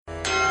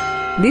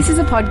This is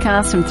a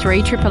podcast from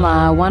 3RRR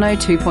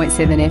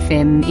 102.7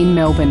 FM in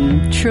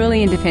Melbourne,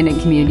 truly independent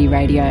community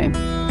radio.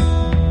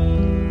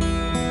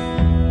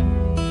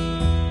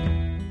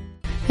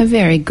 A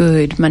very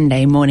good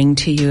Monday morning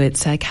to you.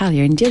 It's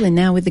Kalia and Dylan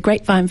now with the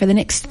Grapevine for the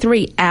next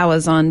 3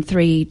 hours on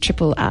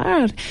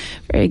 3RRR.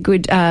 Very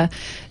good,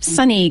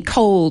 sunny,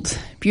 cold,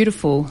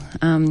 beautiful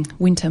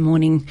winter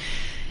morning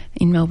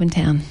in Melbourne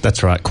town.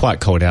 That's right, quite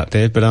cold out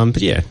there, but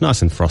yeah,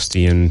 nice and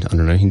frosty and, I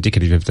don't know,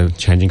 indicative of the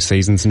changing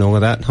seasons and all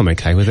of that. I'm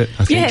okay with it,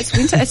 I think. Yeah, it's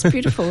winter, it's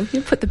beautiful.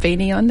 You put the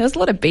beanie on. There's a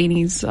lot of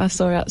beanies I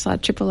saw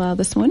outside RRR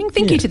this morning.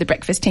 Thank you to the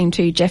breakfast team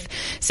too, Jeff,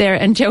 Sarah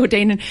and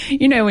Geraldine. And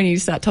you know, when you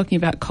start talking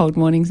about cold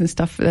mornings and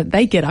stuff,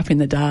 they get up in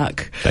the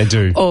dark. They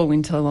do. All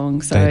winter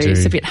long, so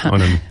it's a bit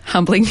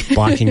humbling.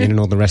 Biking in and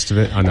all the rest of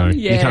it, I know.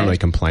 Yeah. You can't really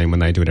complain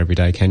when they do it every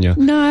day, can you?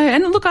 No,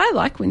 and look, I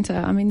like winter.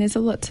 I mean, there's a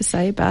lot to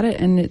say about it,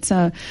 and it's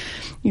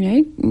you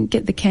know,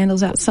 get the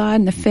candles outside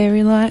and the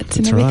fairy lights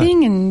and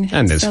everything. Right.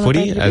 And there's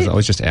footy, as I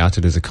was just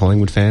outed as a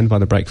Collingwood fan by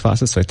the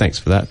breakfasters, so thanks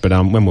for that. But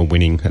when we're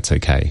winning, that's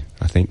okay,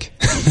 I think.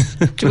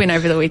 To win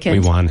over the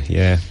weekend? We won,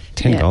 yeah.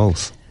 10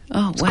 goals.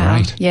 Oh, it's wow.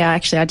 Great. Yeah,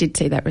 actually, I did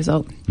see that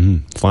result.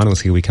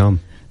 Finals, here we come.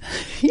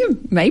 Yeah,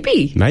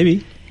 maybe.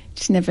 Maybe.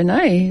 Just never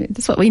know.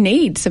 That's what we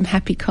need, some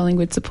happy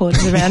Collingwood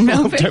supporters around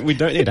Melbourne. We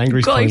don't need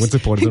angry Collingwood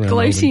supporters around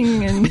gloating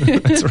Melbourne.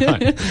 And That's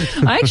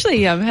right. I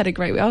actually had a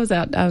great week. I was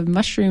out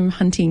mushroom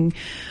hunting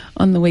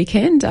on the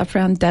weekend up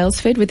around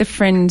Dalesford with a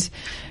friend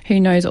who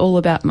knows all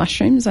about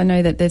mushrooms. I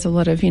know that there's a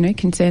lot of, you know,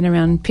 concern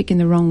around picking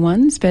the wrong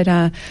ones,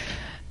 but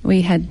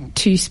we had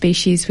 2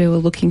 species we were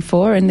looking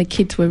for, and the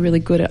kids were really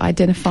good at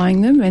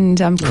identifying them and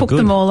cooked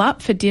them all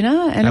up for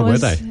dinner. And How it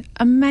was were they?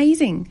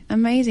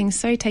 Amazing,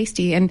 so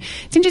tasty. And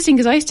it's interesting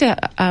because I used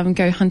to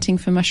go hunting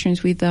for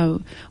mushrooms with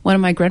one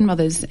of my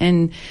grandmothers,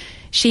 and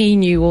she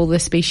knew all the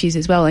species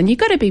as well. And you've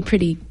got to be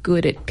pretty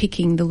good at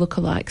picking the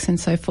lookalikes and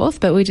so forth,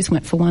 but we just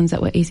went for ones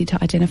that were easy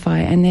to identify,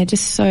 and they're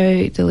just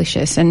so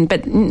delicious.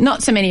 But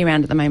not so many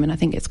around at the moment. I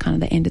think it's kind of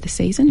the end of the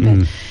season.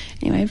 But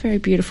anyway, very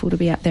beautiful to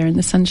be out there in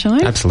the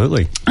sunshine.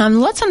 Absolutely.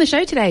 Lots on the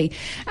show today.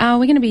 We're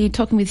going to be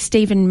talking with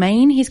Stephen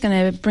Mayne. He's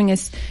going to bring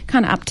us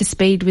kind of up to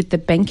speed with the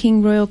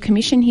Banking Royal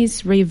Commission.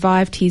 He's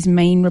revived his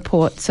Mayne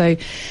report, so you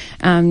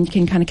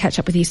can kind of catch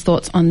up with his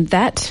thoughts on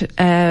that.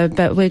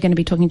 But we're going to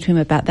be talking to him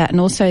about that, and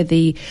also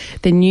the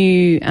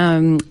new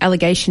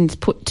allegations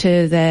put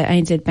to the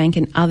ANZ Bank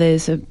and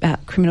others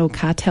about criminal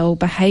cartel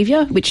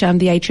behaviour, which the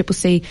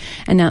ACCC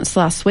announced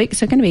last week.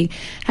 So we're going to be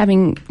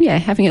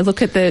having a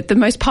look at the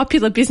most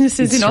popular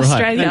businesses in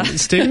Australia. And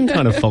Stephen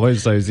kind of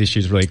follows those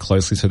issues really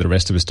closely, so the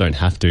rest of us don't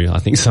have to. I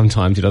think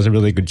sometimes he does a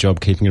really good job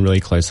keeping a really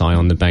close eye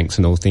on the banks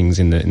and all things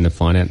in the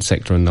finance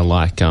sector and the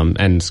like,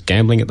 and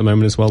gambling at the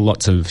moment as well.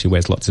 He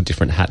wears lots of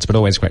different hats, but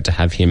always great to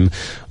have him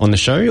on the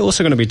show.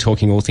 Also going to be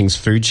talking all things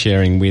food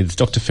sharing with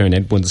Dr. Fern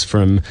Edwards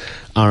from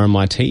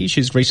RMIT.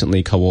 She's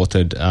recently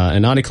co-authored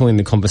an article in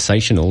The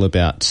Conversational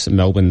about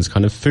Melbourne's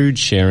kind of food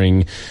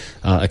sharing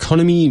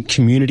economy,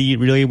 community,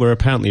 really. We're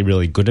apparently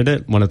really good at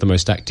it. One of the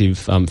most active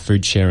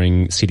food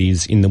sharing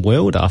cities in the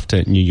world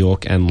after New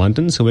York and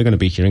London. So we're going to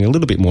be hearing a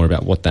little bit more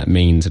about what that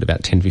means at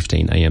about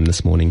 10:15am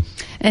this morning.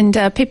 And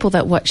people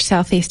that watch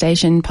Southeast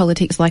Asian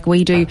politics like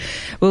we do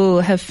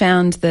will have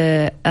found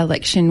the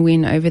election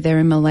win over there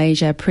in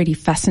Malaysia pretty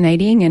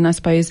fascinating, and I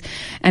suppose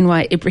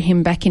Anwar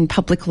Ibrahim back in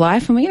public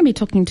life. And we're going to be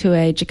talking to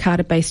a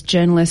Jakarta-based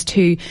journalist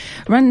who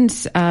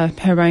runs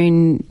her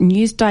own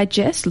news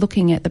digest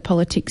looking at the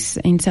politics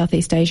in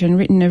Southeast Asia, and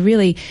written a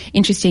really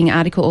interesting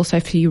article also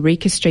for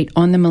Eureka Street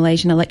on the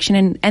Malaysian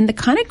election and the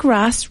kind of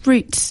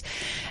grassroots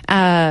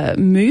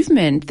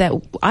movement that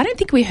I don't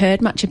think we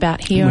heard much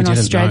about here in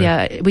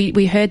Australia. No.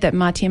 We heard that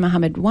Mahathir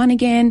Mohamad won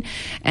again,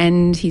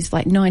 and he's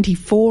like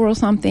 94 or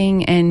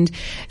something, and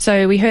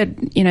so we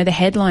heard, you know, the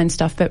headline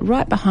stuff, but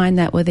right behind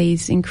that were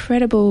these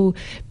incredible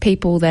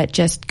people that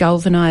just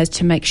galvanised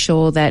to make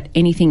sure that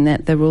anything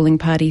that the ruling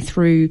party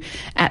threw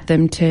at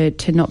them to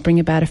not bring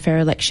about a fair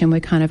election were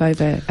kind of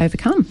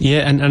overcome.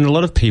 Yeah, and a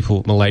lot of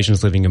people,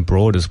 Malaysians living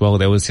abroad as well,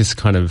 there was this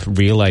kind of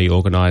relay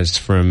organised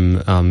from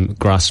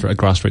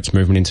grassroots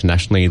movement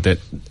internationally that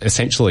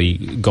essentially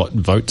got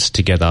votes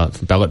together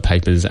for ballot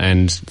papers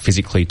and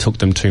physically took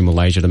them to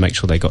Malaysia to make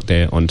sure they got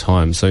there on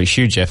time. So a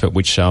huge effort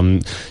which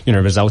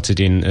resulted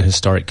in a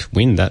historic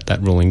win that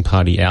ruling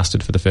party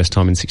ousted for the first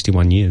time in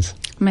 61 years.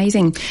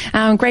 Amazing.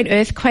 Great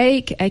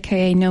Earthquake,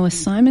 aka Noah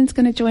Simon's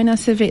going to join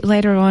us a bit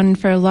later on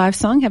for a live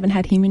song. Haven't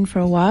had him in for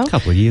a while. A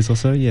couple of years or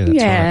so, yeah. That's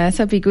right.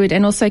 So it'll be good.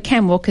 And also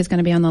Cam Walker's going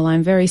to be on the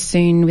line very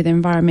soon with an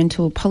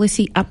environmental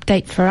policy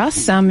update for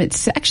us.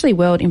 It's actually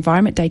World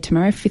Environment Day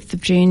tomorrow, 5th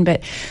of June,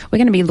 but we're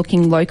going to be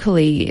looking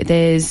locally.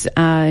 There's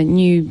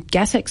new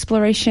gas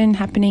exploration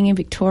happening in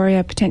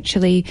Victoria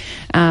potentially.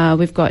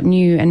 We've got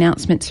new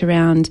announcements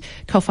around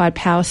coal-fired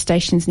power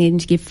stations needing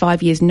to give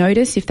 5 years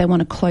notice if they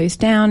want to close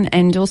down,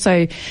 and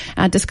also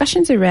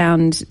discussions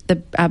around the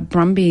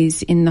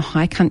brumbies in the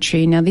high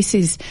country. Now, this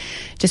is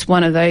just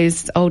one of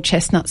those old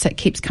chestnuts that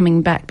keeps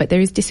coming back, but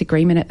there is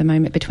disagreement at the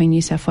moment between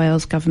New South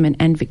Wales government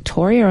and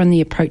Victoria on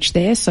the approach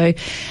there. So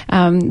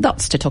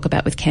lots to talk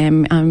about with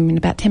Cam in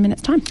about 10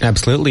 minutes' time.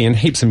 Absolutely, and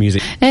heaps of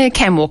music.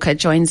 Cam Walker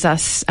joins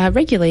us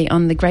regularly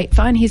on the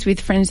Grapevine. He's with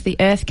Friends of the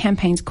Earth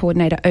campaigns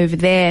coordinator over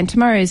there. And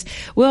tomorrow's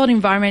World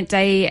Environment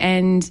Day.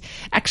 And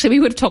actually, we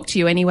would have talked to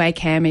you anyway,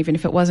 Cam, even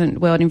if it wasn't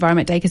World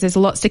Environment Day, because there's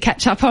lots to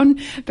catch up on.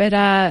 But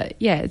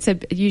it's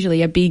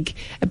usually a big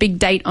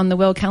date on the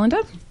world calendar.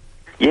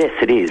 Yes,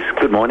 it is.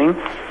 Good morning.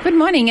 Good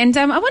morning. And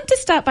I want to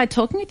start by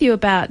talking with you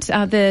about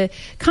the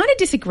kind of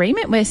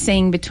disagreement we're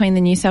seeing between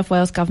the New South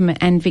Wales government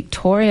and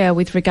Victoria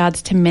with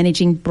regards to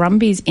managing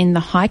brumbies in the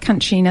high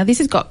country. Now, this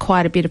has got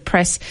quite a bit of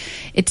press.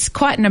 It's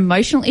quite an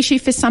emotional issue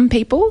for some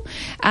people,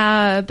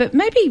 but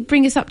maybe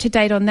bring us up to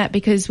date on that,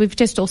 because we've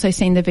just also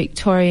seen the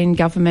Victorian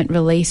government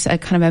release a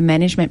kind of a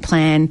management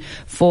plan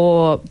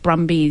for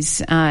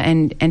brumbies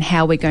and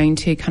how we're going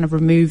to kind of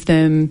remove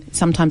them,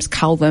 sometimes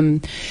cull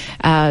them,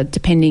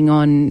 depending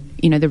on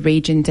the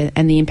region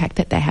and the impact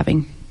that they're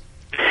having.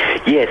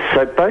 Yes,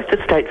 so both the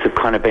states have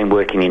kind of been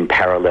working in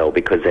parallel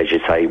because, as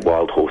you say,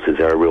 wild horses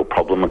are a real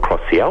problem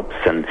across the Alps,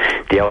 and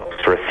the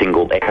Alps are a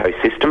single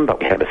ecosystem, but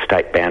we have a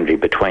state boundary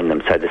between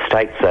them. So the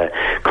states are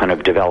kind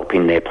of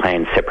developing their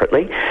plans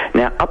separately.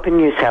 Now, up in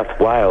New South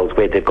Wales,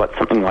 where they've got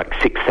something like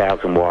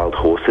 6,000 wild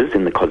horses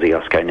in the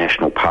Kosciuszko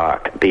National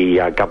Park,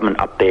 the government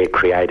up there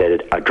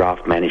created a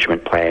draft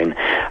management plan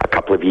a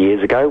couple of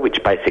years ago,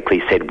 which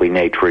basically said we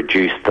need to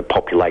reduce the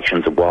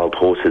populations of wild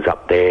horses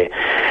up there.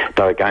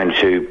 They were going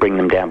to bring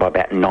them down by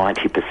about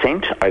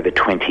 90% over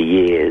 20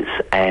 years,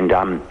 and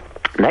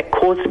that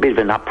caused a bit of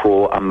an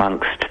uproar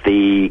amongst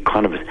the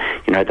kind of,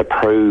 the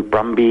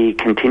pro-Brumby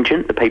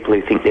contingent, the people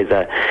who think there's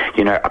a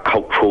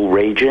cultural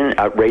reason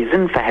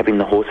for having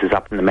the horses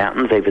up in the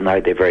mountains, even though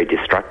they're very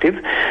destructive.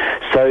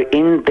 So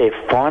in their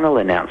final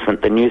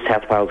announcement, the New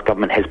South Wales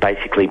government has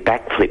basically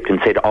backflipped and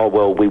said, oh,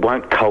 well, we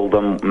won't cull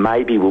them.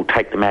 Maybe we'll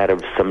take them out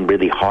of some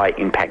really high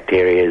impact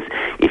areas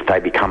if they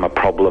become a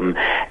problem,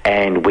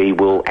 and we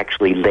will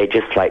actually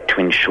legislate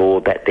to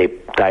ensure that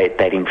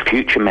that in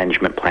future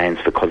management plans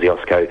for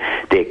Kosciuszko,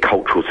 their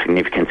cultural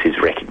significance is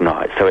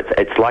recognised. So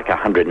it's like a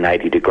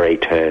 180-degree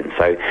turn.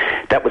 So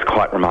that was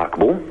quite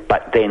remarkable.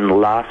 But then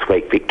last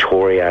week,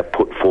 Victoria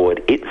put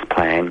forward its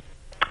plan,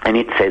 and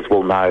it says,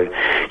 well, no,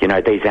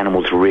 these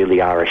animals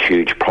really are a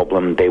huge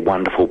problem. They're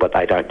wonderful, but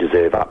they don't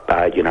deserve up,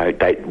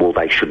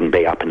 they shouldn't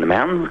be up in the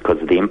mountains because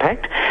of the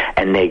impact.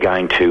 And they're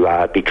going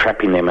to be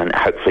trapping them and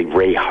hopefully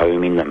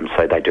rehoming them.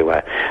 So they do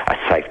a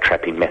safe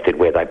trapping method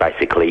where they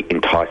basically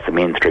entice them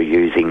in through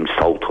using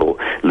salt or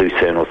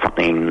lucerne or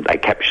something. They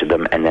capture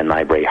them and then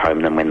they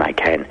rehome them when they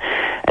can.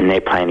 And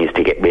their plan is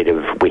to get rid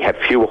of, we have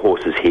fewer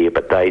horses here,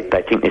 but they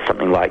think there's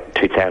something like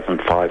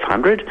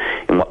 2,500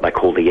 in what they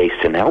call the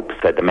Eastern Alps,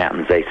 so the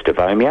mountains east of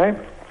Omeo.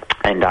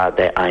 And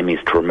their aim is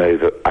to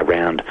remove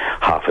around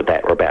half of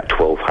that, or about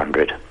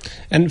 1,200.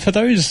 And for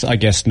those, I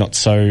guess, not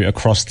so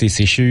across this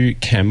issue,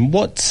 Cam,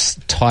 what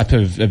type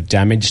of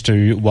damage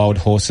do wild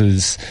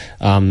horses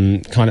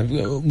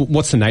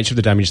what's the nature of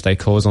the damage they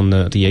cause on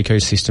the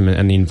ecosystem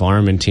and the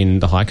environment in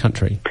the high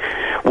country?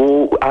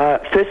 Well,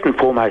 first and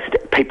foremost,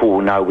 people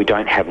will know we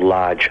don't have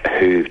large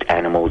hooved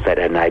animals that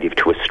are native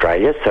to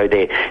Australia, so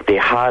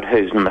they're hard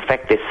hooves, and the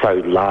fact they're so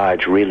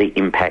large really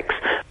impacts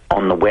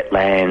on the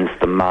wetlands,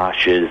 the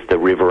marshes, the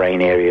riverine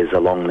areas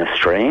along the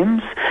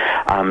streams.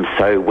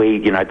 So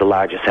the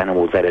largest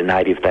animals that are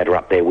native that are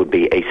up there would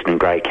be eastern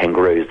grey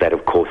kangaroos that,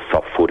 of course,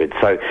 soft-footed.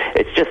 So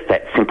it's just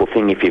that simple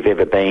thing. If you've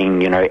ever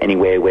been,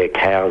 anywhere where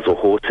cows or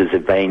horses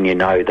have been,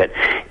 that,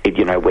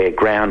 where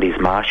ground is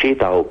marshy,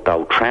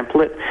 they'll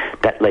trample it.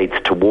 That leads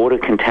to water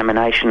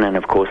contamination, and,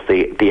 of course,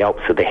 the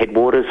Alps are the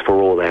headwaters for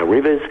all our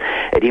rivers.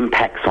 It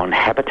impacts on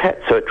habitat,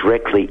 so it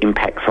directly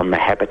impacts on the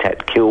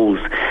habitat, kills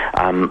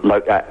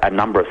a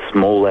number of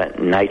smaller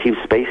native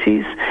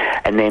species,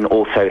 and then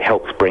also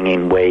helps bring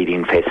in weed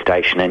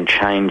infestation and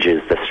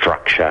changes the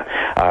structure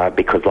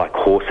because like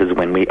horses,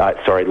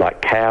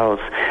 like cows,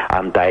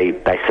 they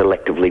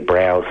selectively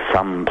browse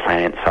some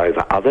plants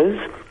over others.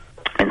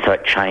 And so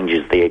it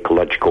changes the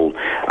ecological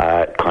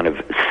kind of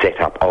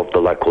setup of the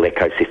local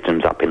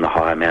ecosystems up in the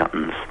higher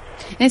mountains.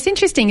 And it's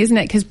interesting, isn't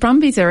it? Because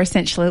brumbies are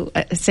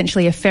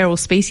essentially a feral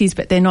species,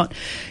 but they're not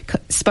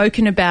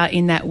spoken about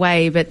in that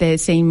way, but they're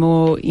seen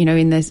more,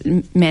 in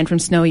the Man from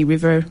Snowy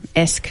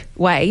River-esque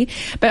way.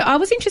 But I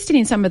was interested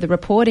in some of the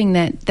reporting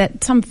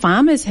that some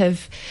farmers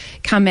have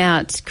come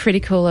out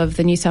critical of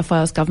the New South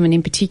Wales government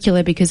in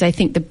particular because they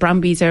think the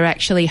brumbies are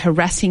actually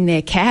harassing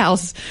their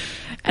cows.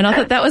 And I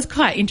thought that was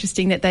quite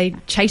interesting that they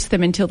chase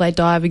them until they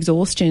die of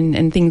exhaustion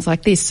and things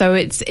like this. So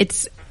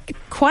it's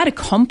quite a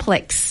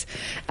complex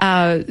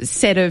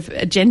set of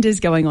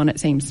agendas going on, it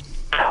seems.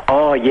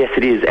 Oh, yes,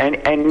 it is. And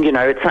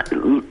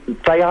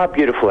they are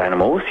beautiful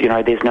animals,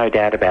 there's no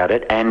doubt about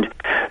it.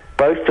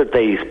 both of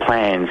these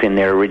plans in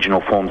their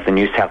original forms, the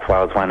New South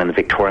Wales one and the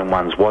Victorian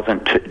ones,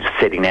 wasn't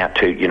setting out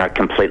to,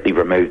 completely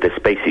remove the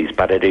species,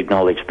 but it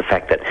acknowledged the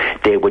fact that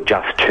there were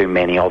just too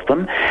many of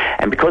them.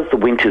 And because the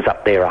winters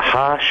up there are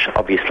harsh,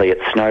 obviously it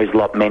snows a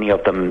lot, many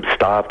of them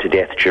starve to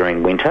death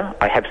during winter.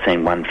 I have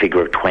seen one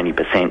figure of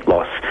 20%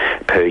 loss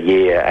per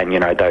year, and,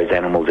 those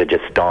animals are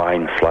just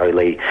dying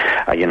slowly,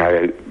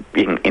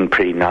 in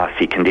pretty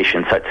nasty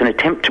conditions. So it's an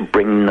attempt to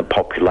bring the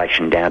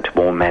population down to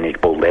more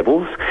manageable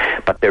levels,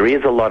 but there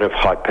is a lot of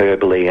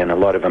hyperbole and a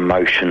lot of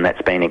emotion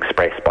that's been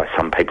expressed by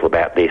some people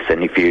about this,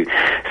 and if you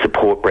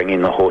support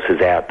bringing the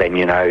horses out, then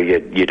you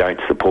don't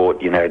support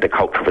the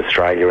culture of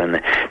Australia,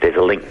 and there's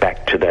a link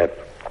back to the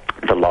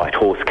light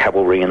horse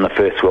cavalry in the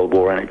First World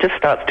War, and it just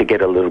starts to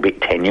get a little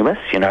bit tenuous.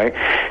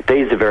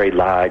 These are very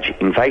large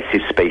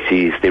invasive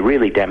species. They're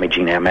really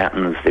damaging our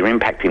mountains, they're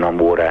impacting on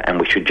water, and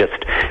we should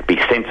just be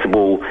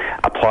sensible,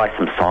 apply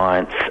some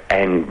science,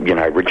 and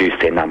reduce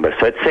their numbers.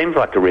 So it seems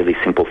like a really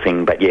simple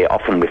thing, but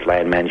often with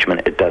land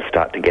management it does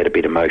start to get a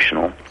bit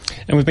emotional.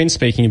 And we've been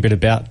speaking a bit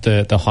about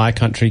the high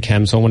country,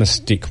 Cam, so I want to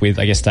stick with,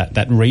 I guess,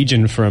 that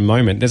region for a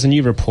moment. There's a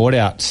new report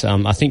out,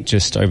 I think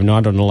just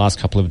overnight or in the last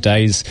couple of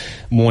days,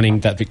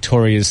 warning that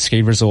Victoria's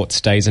ski resort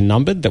stays are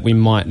numbered, that we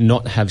might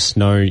not have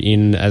snow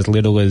in as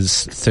little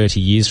as 30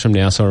 years from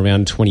now, so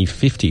around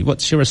 2050.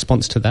 What's your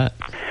response to that?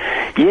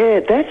 Yeah,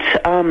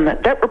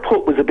 that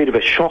report was a bit of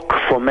a shock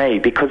for me,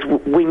 because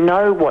we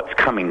know what's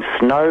coming.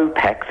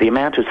 Snowpack, the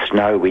amount of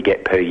snow we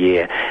get per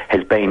year,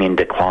 has been in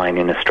decline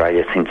in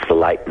Australia since the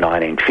late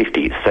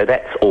 1950s, so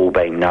that's all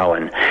been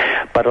known.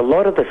 But a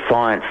lot of the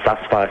science thus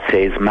far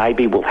says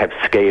maybe we'll have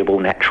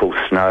skiable natural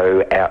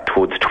snow out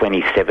towards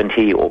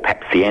 2070 or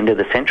perhaps the end of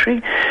the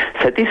century.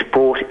 So this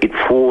brought it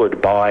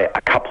forward by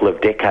a couple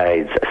of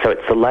decades. So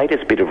it's the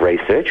latest bit of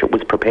research. It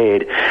was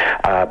prepared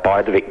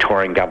by the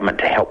Victorian government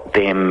to help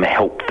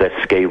the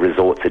ski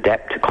resorts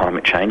adapt to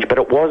climate change, but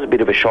it was a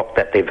bit of a shock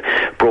that they've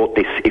brought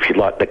this, if you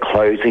like, the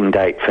closing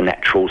date for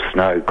natural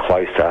snow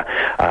closer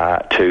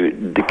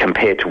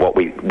compared to what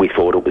we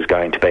thought it was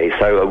going to be.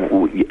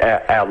 So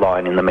our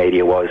line in the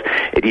media was,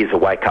 it is a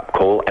wake-up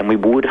call, and we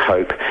would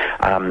hope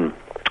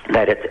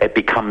that it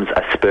becomes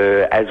a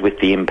spur, as with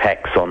the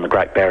impacts on the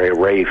Great Barrier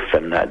Reef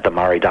and the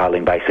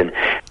Murray-Darling Basin.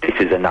 This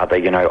is another,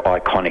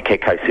 iconic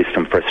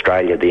ecosystem for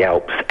Australia, the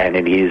Alps, and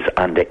it is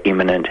under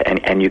imminent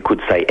and you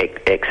could say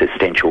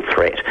existential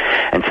threat.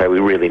 And so we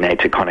really need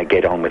to kind of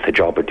get on with the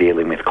job of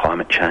dealing with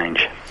climate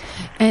change.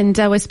 And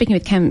we're speaking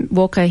with Cam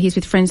Walker. He's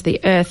with Friends of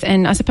the Earth.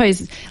 And I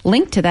suppose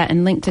linked to that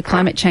and linked to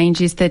climate change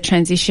is the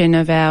transition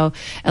of our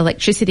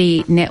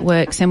electricity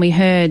networks. And we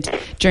heard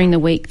during the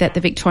week that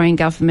the Victorian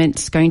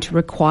government's going to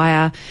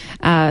require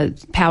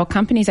power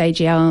companies,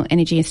 AGL,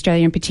 Energy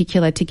Australia in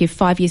particular, to give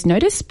 5 years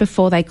notice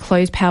before they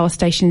close power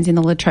stations in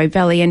the Latrobe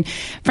Valley. And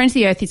Friends of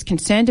the Earth is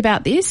concerned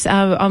about this.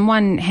 On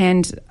one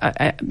hand,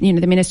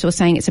 the Minister was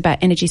saying it's about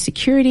energy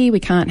security. We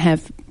can't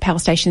have power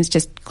stations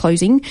just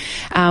closing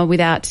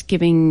without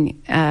giving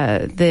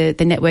the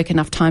network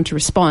enough time to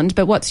respond.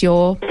 But what's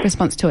your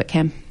response to it,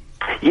 Cam?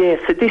 Yeah,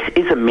 so this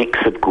is a mix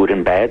of good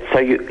and bad. So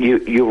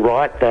you're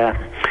right,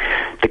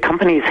 the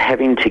companies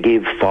having to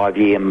give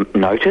 5-year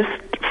notice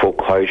for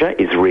closure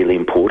is really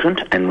important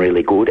and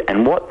really good.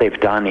 And what they've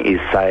done is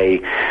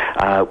say,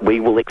 we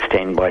will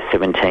extend by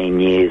 17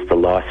 years the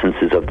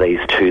licences of these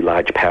two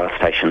large power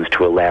stations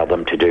to allow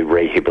them to do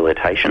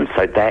rehabilitation.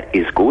 So that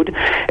is good.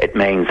 It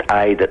means,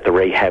 A, that the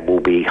rehab will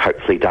be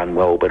hopefully done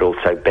well, but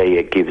also, B,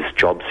 it gives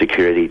job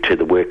security to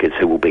the workers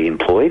who will be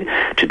employed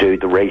to do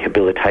the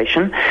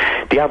rehabilitation.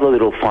 The other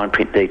little fine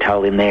print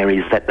detail in there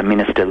is that the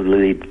Minister,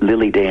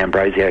 Lily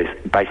D'Ambrosio,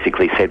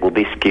 basically said, well,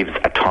 this gives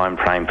a time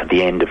frame for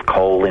the end of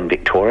coal in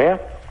Victoria.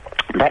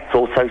 That's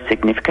also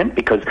significant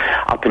because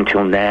up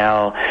until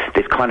now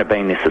there's kind of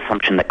been this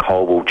assumption that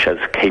coal will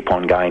just keep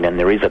on going, and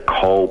there is a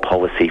coal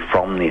policy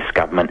from this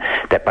government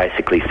that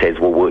basically says,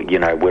 well,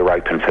 we're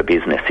open for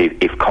business.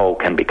 If coal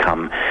can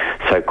become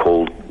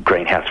so-called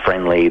greenhouse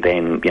friendly,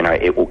 then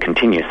it will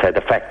continue. So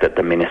the fact that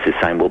the Minister is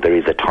saying, well, there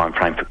is a time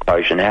frame for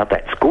closure now,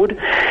 that's good.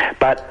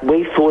 But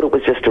we thought it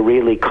was just a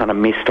really kind of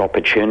missed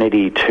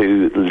opportunity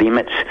to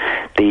limit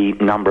the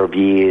number of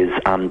years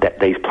that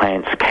these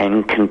plants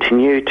can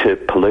continue to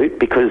pollute,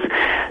 because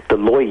the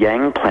Loy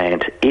Yang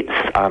plant, its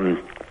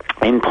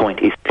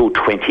endpoint is still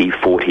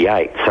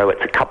 2048, so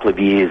it's a couple of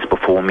years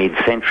before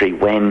mid-century,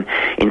 when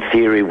in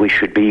theory we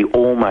should be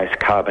almost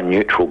carbon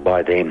neutral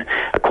by then,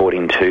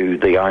 according to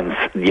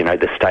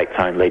the state's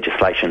own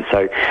legislation.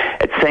 So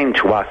it seemed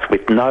to us,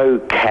 with no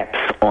caps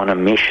on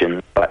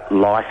emissions but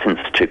licence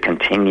to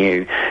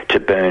continue to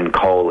burn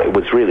coal, it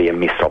was really a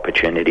missed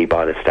opportunity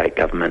by the state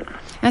government.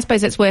 I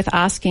suppose it's worth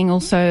asking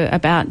also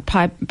about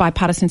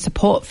bipartisan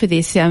support for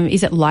this.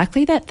 Is it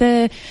likely that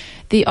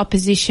the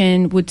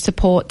opposition would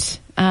support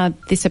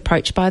this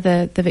approach by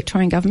the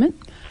Victorian government?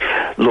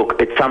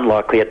 Look, it's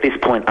unlikely. At this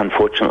point,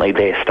 unfortunately,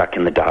 they're stuck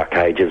in the dark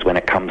ages when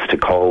it comes to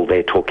coal.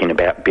 They're talking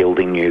about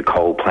building new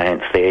coal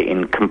plants. They're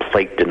in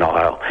complete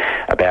denial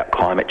about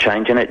climate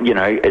change. And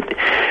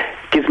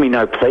Gives me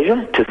no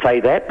pleasure to say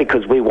that,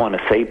 because we want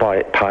to see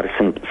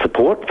bipartisan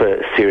support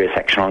for serious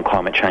action on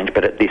climate change,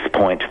 but at this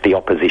point the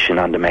opposition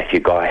under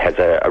Matthew Guy has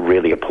a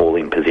really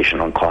appalling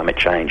position on climate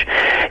change.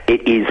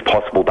 It is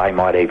possible they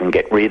might even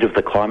get rid of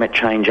the Climate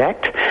Change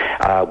Act,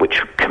 which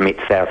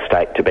commits our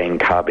state to being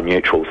carbon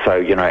neutral.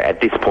 So,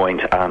 at this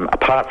point,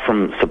 apart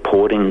from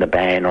supporting the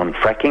ban on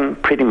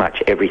fracking, pretty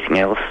much everything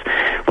else,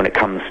 when it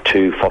comes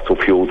to fossil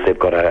fuels, they've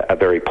got a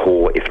very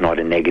poor, if not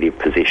a negative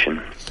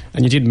position.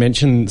 And you did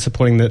mention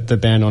supporting the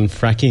ban on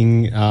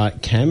fracking,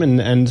 Cam,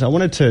 and I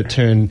wanted to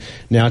turn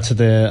now to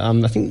the,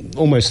 I think,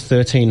 almost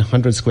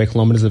 1,300 square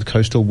kilometres of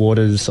coastal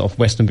waters off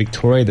Western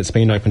Victoria that's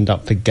been opened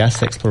up for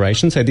gas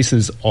exploration. So this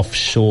is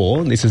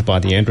offshore. This is by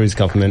the Andrews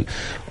government,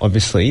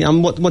 obviously.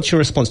 What's your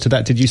response to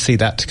that? Did you see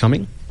that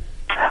coming?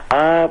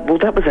 Well,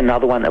 that was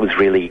another one that was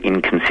really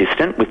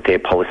inconsistent with their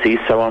policies.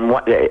 So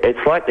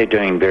it's like they're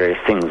doing various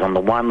things. On the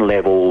one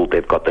level,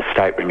 they've got the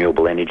State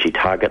Renewable Energy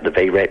Target, the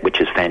VRET,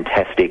 which is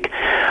fantastic.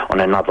 On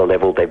another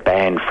level, they've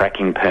banned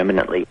fracking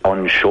permanently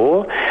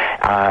onshore.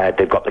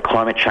 They've got the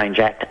Climate Change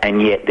Act,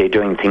 and yet they're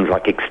doing things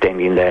like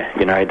extending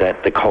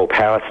the coal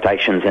power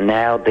stations. And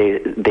now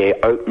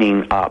they're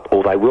opening up,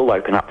 or they will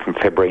open up from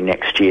February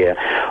next year,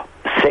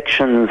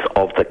 sections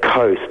of the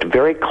coast,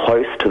 very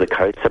close to the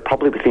coast, so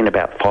probably within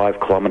about 5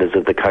 kilometres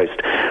of the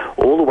coast,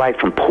 all the way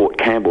from Port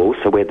Campbell,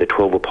 so where the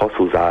 12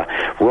 Apostles are,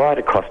 right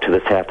across to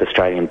the South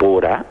Australian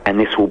border, and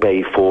this will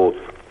be for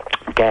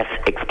gas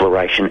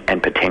exploration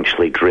and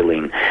potentially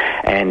drilling.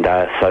 And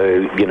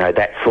so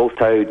that's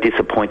also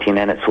disappointing,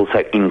 and it's also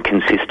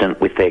inconsistent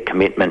with their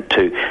commitment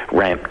to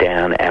ramp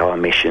down our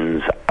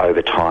emissions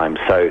over time.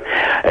 So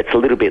it's a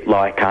little bit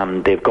like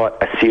they've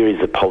got a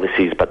series of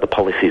policies, but the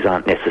policies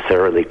aren't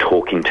necessarily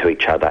talking to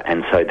each other,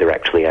 and so they're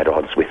actually at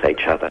odds with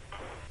each other.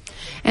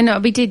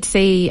 And we did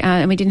see,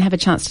 and we didn't have a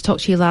chance to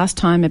talk to you last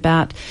time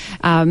about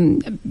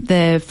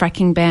the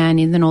fracking ban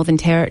in the Northern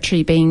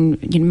Territory being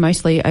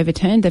mostly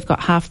overturned. They've got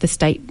half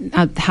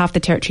the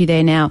territory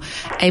there now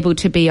able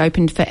to be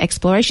opened for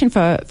exploration,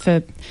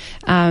 for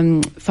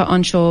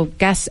onshore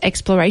gas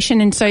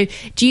exploration. And so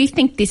do you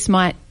think this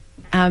might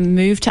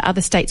move to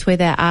other states where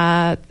there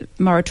are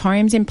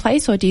moratoriums in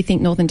place, or do you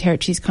think Northern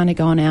Territory's kind of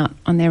gone out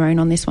on their own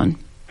on this one?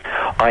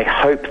 I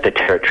hope the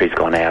Territory's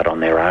gone out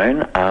on their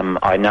own.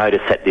 I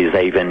notice that there's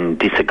even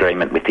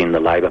disagreement within the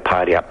Labor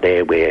Party up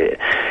there, where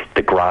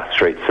the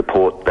grassroots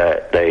support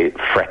the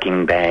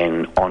fracking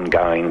ban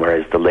ongoing,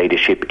 whereas the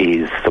leadership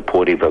is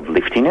supportive of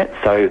lifting it.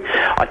 So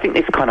I think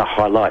this kind of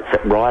highlights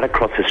that right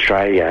across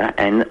Australia,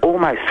 and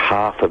almost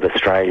half of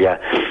Australia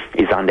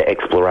is under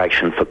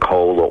exploration for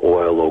coal or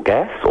oil or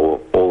gas, or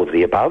all of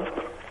the above.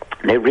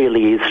 There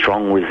really is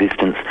strong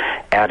resistance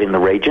out in the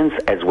regions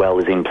as well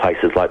as in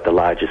places like the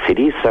larger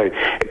cities. So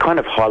it kind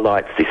of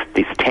highlights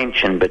this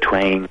tension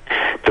between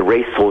the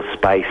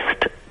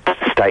resource-based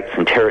states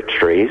and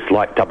territories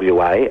like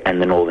WA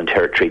and the Northern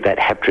Territory that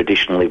have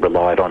traditionally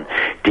relied on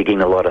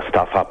digging a lot of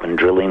stuff up and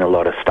drilling a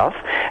lot of stuff,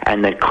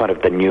 and then kind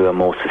of the newer,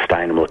 more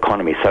sustainable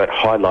economy. So it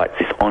highlights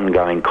this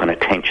ongoing kind of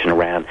tension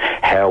around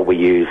how we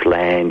use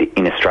land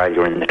in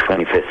Australia in the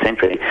 21st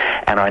century.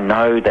 And I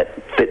know that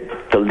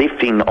the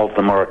lifting of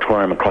the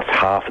moratorium across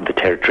half of the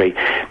territory,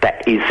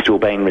 that is still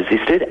being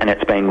resisted, and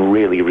it's being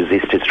really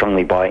resisted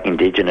strongly by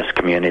Indigenous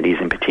communities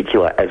in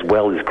particular, as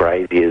well as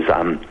graziers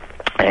and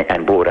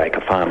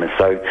broadacre farmers.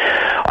 So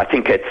I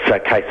think it's a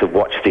case of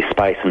watch this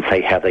space and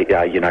see how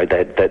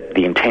the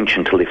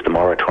intention to lift the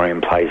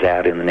moratorium plays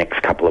out in the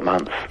next couple of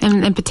months.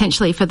 And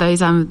potentially for those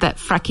that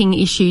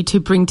fracking issue to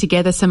bring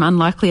together some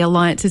unlikely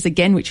alliances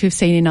again, which we've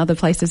seen in other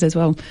places as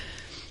well.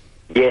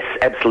 Yes,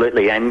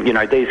 absolutely. And,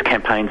 these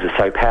campaigns are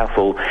so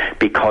powerful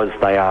because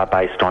they are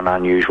based on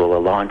unusual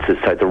alliances.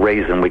 So the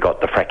reason we got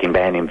the fracking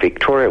ban in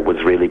Victoria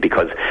was really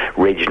because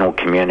regional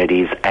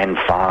communities and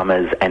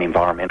farmers and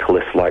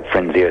environmentalists like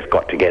Friends of the Earth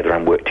got together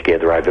and worked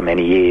together over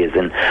many years.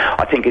 And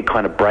I think it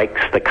kind of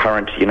breaks the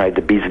current,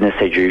 the business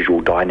as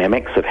usual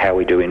dynamics of how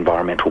we do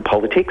environmental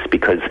politics,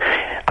 because,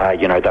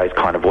 those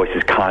kind of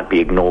voices can't be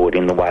ignored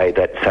in the way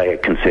that, say, a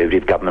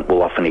Conservative government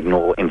will often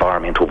ignore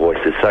environmental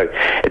voices. So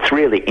it's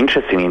really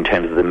interesting in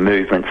terms of the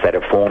movements that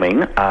are forming,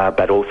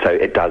 but also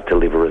it does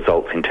deliver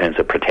results in terms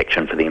of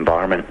protection for the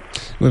environment.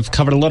 We've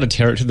covered a lot of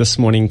territory this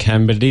morning,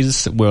 Cam, but it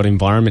is World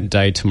Environment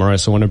Day tomorrow,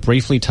 so I want to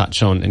briefly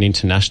touch on an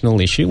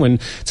international issue.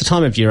 And it's a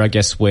time of year, I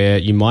guess, where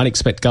you might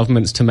expect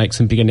governments to make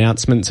some big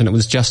announcements, and it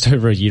was just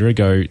over a year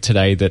ago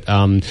today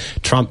that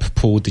Trump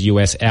pulled the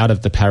US out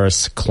of the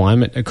Paris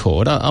Climate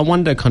Accord. I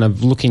wonder, kind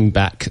of looking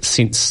back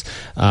since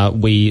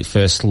we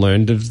first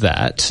learned of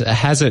that,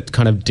 has it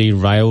kind of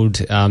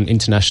derailed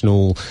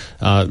international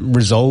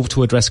resolve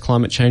to address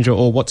climate change,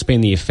 or what's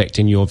been the effect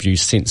in your view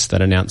since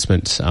that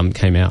announcement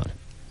came out?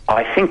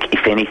 I think,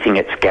 if anything,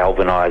 it's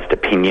galvanised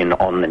opinion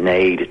on the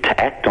need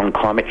to act on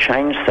climate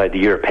change. So the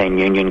European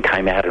Union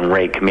came out and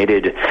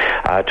recommitted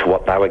to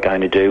what they were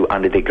going to do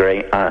under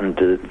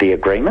the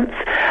agreements.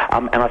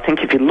 And I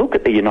think if you look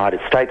at the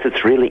United States,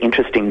 it's really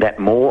interesting that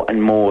more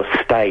and more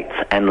states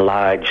and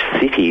large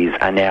cities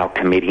are now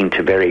committing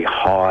to very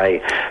high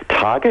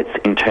targets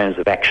in terms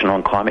of action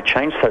on climate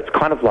change. So it's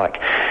kind of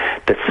like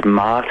the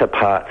smarter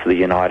parts of the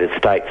United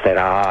States that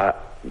are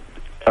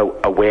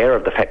aware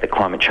of the fact that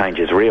climate change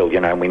is real,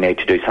 and we need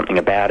to do something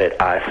about it,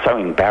 are so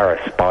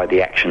embarrassed by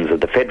the actions of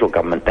the federal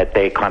government that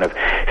they're kind of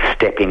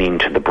stepping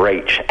into the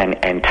breach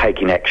and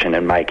taking action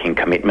and making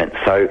commitments.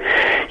 So,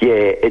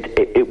 yeah,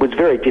 it was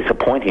very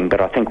disappointing,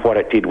 but I think what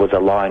it did was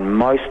align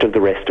most of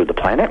the rest of the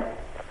planet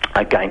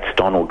against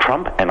Donald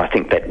Trump, and I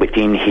think that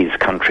within his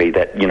country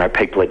that,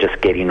 people are just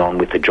getting on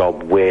with the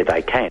job where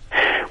they can.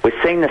 We're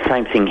seeing the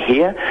same thing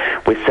here.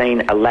 We're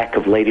seeing a lack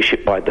of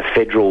leadership by the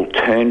federal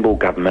Turnbull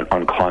government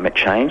on climate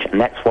change, and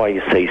that's why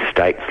you see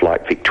states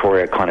like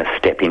Victoria kind of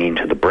stepping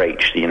into the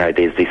breach.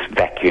 There's this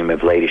vacuum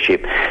of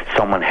leadership.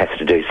 Someone has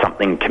to do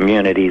something.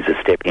 Communities are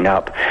stepping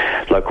up.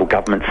 Local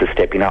governments are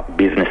stepping up.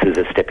 Businesses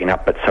are stepping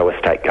up, but so are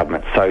state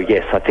governments. So,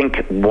 yes, I think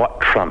what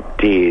Trump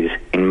did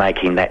in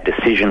making that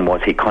decision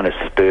was he kind of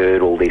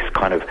spurred all this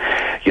kind of,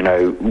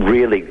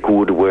 really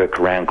good work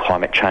around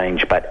climate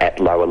change, but at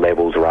lower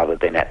levels rather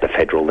than at the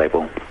federal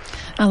level.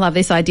 I love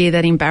this idea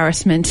that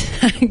embarrassment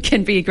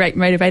can be a great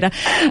motivator.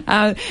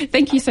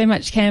 Thank you so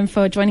much, Cam,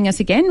 for joining us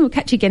again. We'll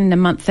catch you again in a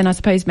month, and I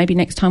suppose maybe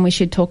next time we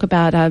should talk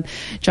about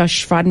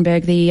Josh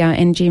Frydenberg, the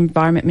Energy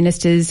Environment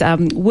Minister's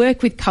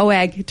work with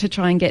COAG to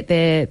try and get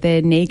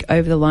their NEG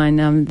over the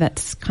line.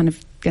 That's kind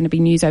of going to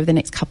be news over the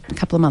next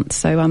couple of months.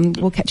 So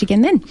we'll catch you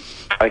again then.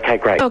 Okay,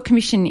 great. The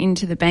Commission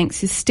into the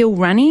banks is still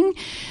running,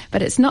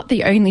 but it's not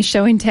the only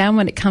show in town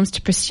when it comes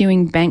to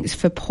pursuing banks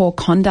for poor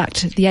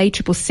conduct. The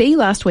ACCC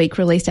last week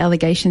released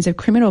allegations of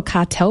criminal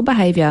cartel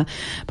behaviour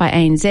by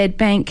ANZ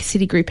Bank,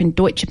 Citigroup and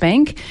Deutsche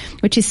Bank,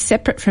 which is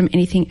separate from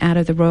anything out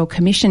of the Royal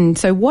Commission.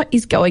 So what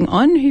is going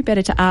on? Who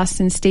better to ask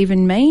than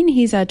Stephen Mayne?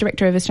 He's a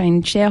Director of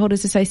Australian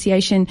Shareholders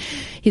Association.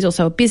 He's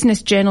also a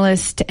business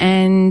journalist,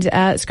 and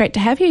it's great to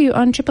have you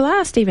on Triple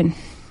R, Stephen.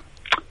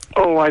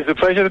 Always a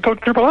pleasure to talk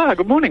to Triple R.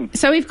 Good morning.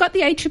 So we've got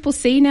the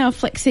ACCC now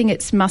flexing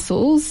its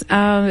muscles.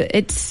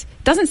 It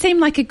doesn't seem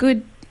like a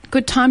good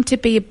time to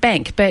be a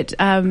bank, but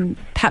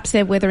perhaps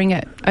they're weathering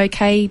it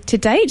okay to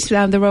date,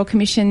 the Royal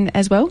Commission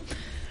as well.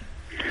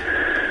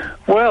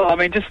 Well, I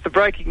mean, just the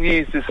breaking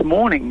news this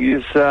morning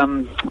is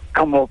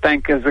Commonwealth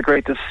Bank has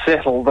agreed to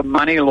settle the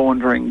money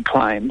laundering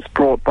claims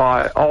brought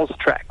by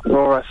Austrac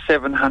for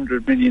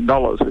 $700 million,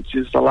 which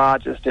is the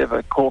largest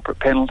ever corporate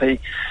penalty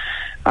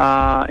in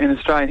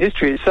Australian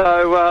history.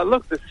 So,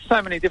 look, there's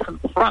so many different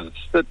fronts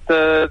that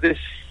this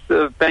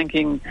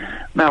banking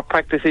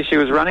malpractice issue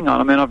is running on.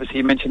 I mean, obviously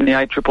you mentioned the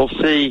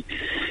ACCC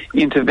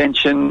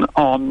intervention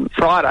on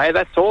Friday.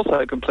 That's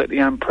also completely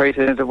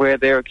unprecedented, where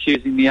they're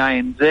accusing the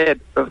ANZ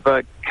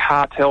of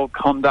cartel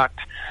conduct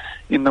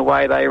in the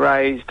way they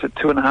raised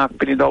 $2.5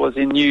 billion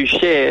in new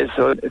shares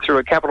through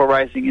a capital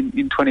raising in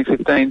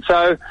 2015.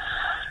 So,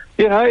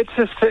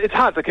 it's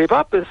hard to keep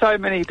up. There's so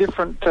many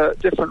different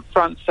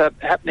fronts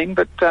happening.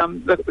 But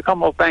the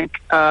Commonwealth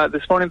Bank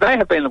this morning, they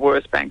have been the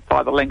worst bank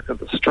by the length of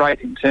the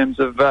straight in terms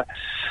of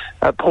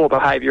poor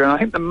behaviour. And I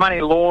think the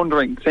money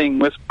laundering thing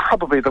was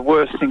probably the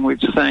worst thing we've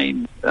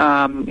seen.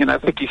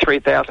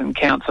 53,000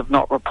 counts of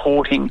not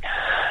reporting,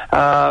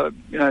 to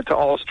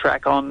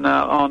Austrac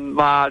on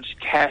large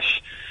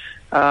cash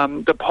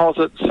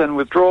deposits and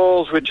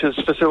withdrawals, which has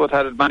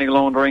facilitated money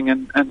laundering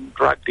and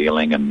drug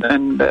dealing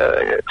and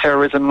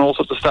terrorism and all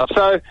sorts of stuff.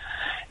 So,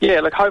 yeah,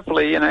 look,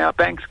 hopefully, our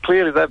banks,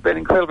 clearly they've been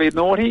incredibly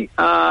naughty,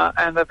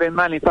 and they've been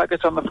mainly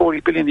focused on the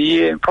 $40 billion a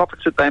year in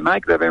profits that they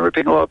make. They've been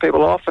ripping a lot of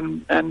people off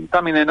and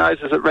thumbing their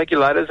noses at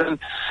regulators, and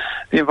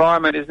the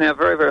environment is now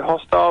very, very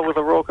hostile with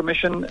the Royal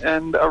Commission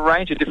and a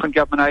range of different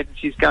government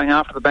agencies going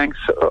after the banks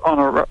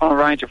on a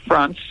range of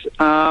fronts.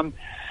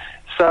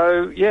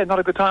 So, yeah, not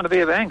a good time to be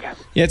a bank.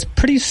 Yeah, it's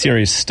pretty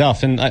serious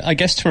stuff. And I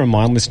guess to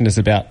remind listeners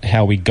about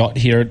how we got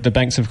here, the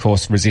banks, of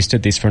course,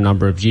 resisted this for a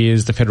number of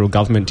years. The federal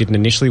government didn't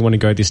initially want to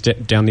go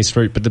down this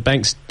route, but the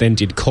banks then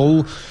did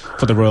call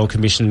for the Royal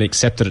Commission and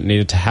accept that it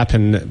needed to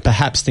happen,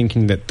 perhaps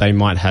thinking that they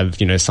might have,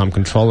 some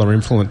control or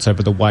influence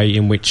over the way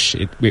in which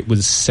it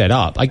was set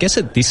up. I guess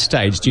at this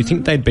stage, do you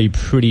think they'd be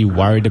pretty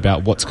worried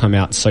about what's come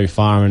out so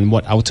far and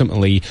what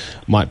ultimately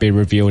might be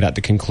revealed at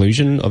the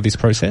conclusion of this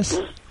process?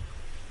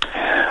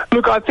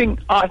 Look, I think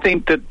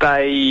that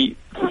they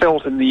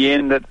felt in the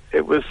end that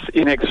it was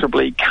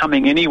inexorably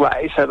coming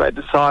anyway, so they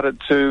decided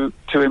to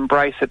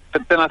embrace it.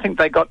 But then I think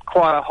they got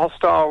quite a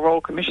hostile Royal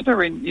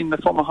Commissioner in the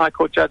former High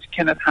Court Judge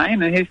Kenneth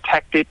Hayne, and his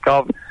tactic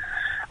of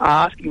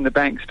asking the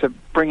banks to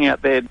bring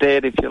out their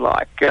debt, if you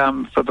like,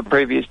 for the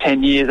previous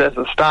 10 years as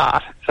a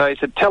start. So he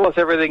said, tell us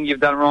everything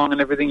you've done wrong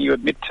and everything you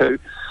admit to.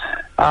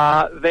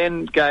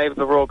 Then gave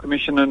the Royal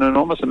Commission an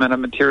enormous amount of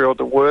material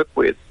to work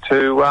with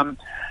to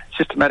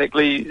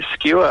systematically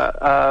skewer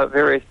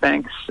various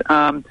banks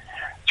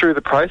through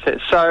the process.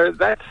 So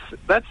that's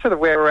sort of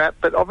where we're at.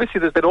 But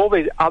obviously there's been all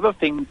these other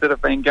things that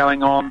have been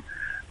going on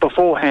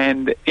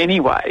beforehand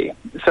anyway.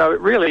 So it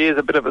really is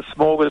a bit of a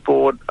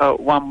smorgasbord,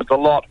 one with a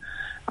lot.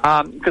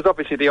 Because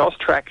obviously the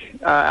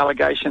AUSTRAC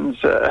allegations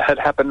had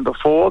happened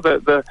before.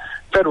 The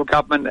federal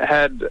government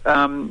had,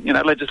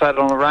 legislated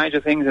on a range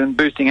of things and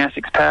boosting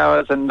ASIC's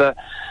powers and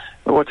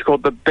what's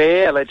called the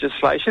BEAR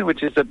legislation,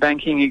 which is the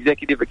Banking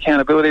Executive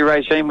Accountability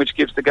Regime, which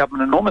gives the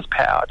government enormous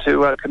power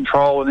to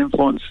control and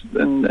influence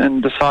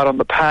and decide on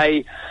the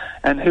pay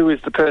and who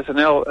is the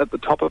personnel at the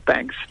top of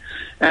banks.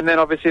 And then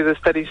obviously the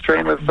steady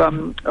stream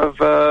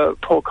of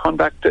poor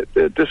conduct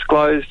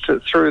disclosed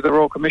through the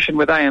Royal Commission,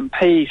 with AMP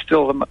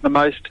still the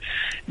most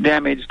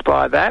damaged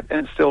by that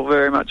and still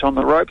very much on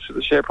the ropes, with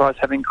the share price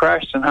having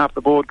crashed and half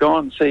the board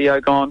gone,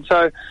 CEO gone.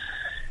 So,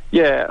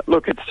 yeah,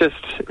 look,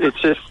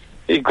 it's just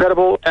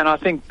incredible, and I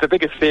think the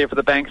biggest fear for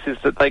the banks is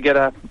that they get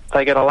a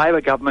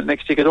Labor government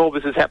next year, because all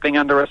this is happening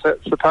under a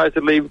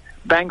supposedly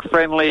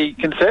bank-friendly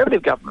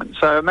Conservative government.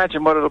 So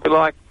imagine what it'll be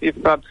like if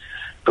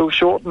Bill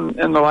Shorten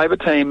and the Labor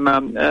team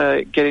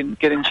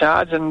get in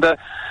charge. And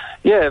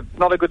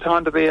not a good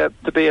time to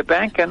be a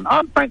bank. And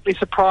I'm frankly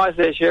surprised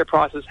their share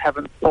prices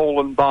haven't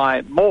fallen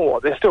by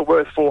more. They're still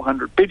worth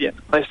 $400 billion.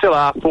 They still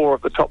are 4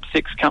 of the top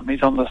 6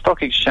 companies on the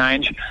stock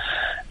exchange.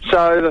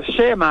 So the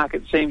share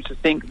market seems to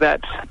think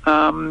that,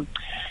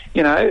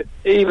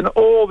 even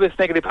all this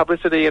negative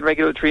publicity and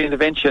regulatory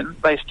intervention,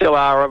 they still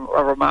are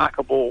a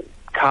remarkable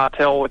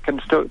cartel that can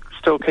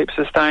still keep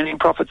sustaining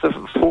profits of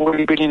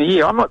 $40 billion a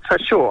year. I'm not so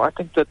sure. I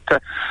think that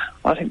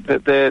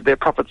their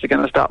profits are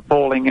going to start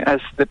falling as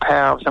the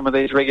power of some of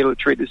these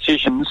regulatory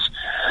decisions,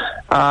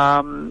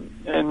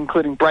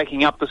 including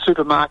breaking up the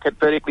supermarket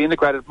vertically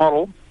integrated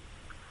model,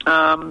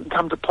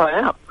 come to play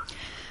out.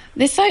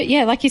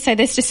 Like you say,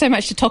 there's just so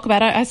much to talk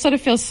about. I sort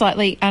of feel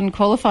slightly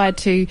unqualified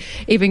to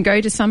even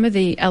go to some of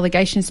the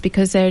allegations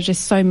because there are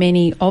just so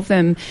many of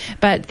them.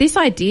 But this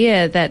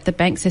idea that the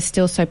banks are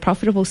still so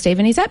profitable,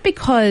 Stephen, is that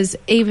because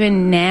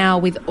even now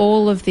with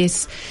all of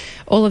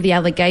the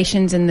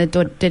allegations and the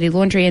dirty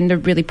laundry and the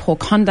really poor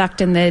conduct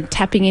and the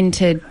tapping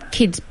into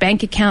kids'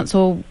 bank accounts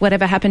or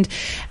whatever happened,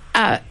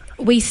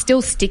 we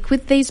still stick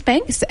with these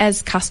banks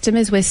as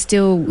customers? We're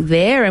still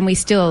there and we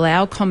still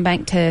allow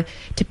CommBank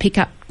to pick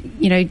up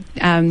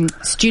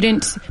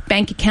student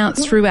bank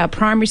accounts through our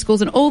primary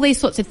schools and all these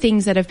sorts of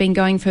things that have been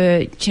going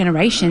for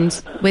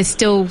generations. We're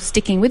still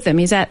sticking with them.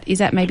 Is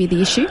that maybe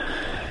the issue?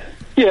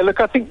 Yeah,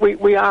 look, I think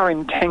we are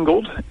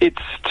entangled.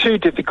 It's too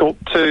difficult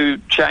to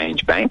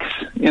change banks,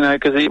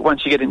 because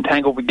once you get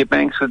entangled with your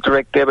banks with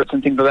direct debits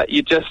and things like that,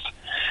 you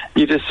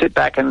just sit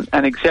back and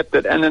accept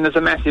it. And then there's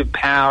a massive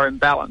power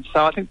imbalance.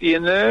 So I think the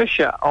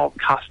inertia of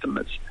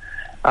customers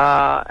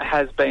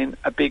has been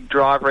a big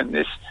driver in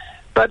this.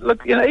 But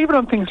look, even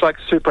on things like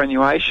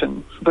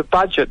superannuation, the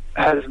budget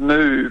has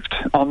moved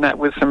on that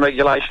with some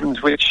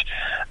regulations which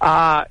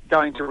are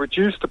going to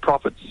reduce the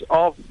profits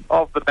of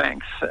the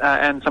banks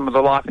and some of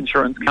the life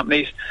insurance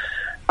companies.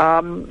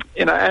 And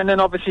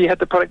then obviously you had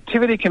the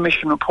Productivity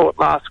Commission report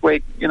last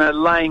week,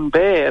 laying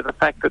bare the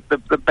fact that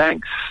the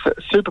banks'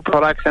 super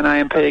products and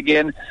AMP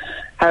again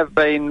have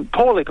been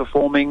poorly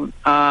performing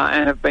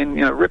and have been,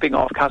 ripping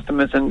off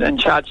customers and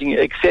charging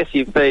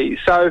excessive fees.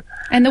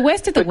 And the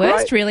worst of the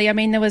worst, really. I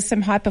mean, there was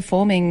some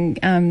high-performing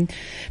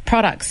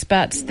products,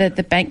 but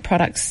the bank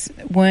products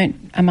weren't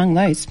among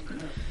those.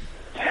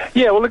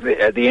 Yeah, well, look,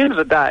 at the end of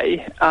the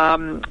day,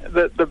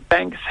 the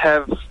banks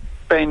have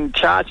been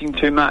charging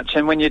too much,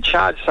 and when you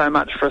charge so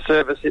much for a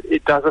service,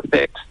 it does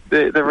affect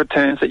the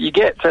returns that you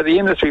get. So the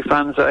industry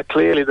funds are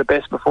clearly the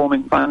best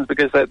performing funds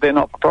because they're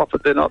not for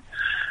profit. They're not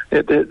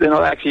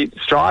actually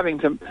striving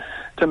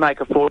to make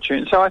a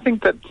fortune. So I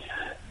think that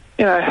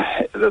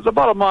the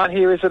bottom line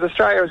here is that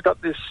Australia has got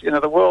this,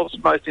 the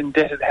world's most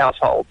indebted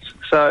households.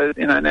 So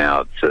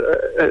now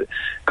it's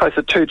close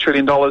to $2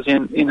 trillion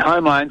in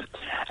home loans,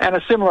 and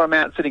a similar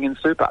amount sitting in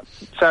super.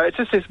 So it's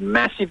just this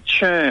massive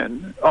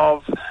churn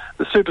of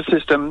the super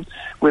system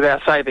with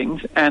our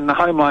savings and the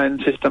home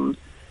loan system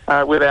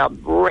with our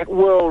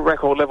world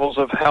record levels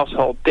of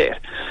household debt.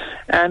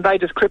 And they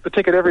just clip the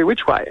ticket every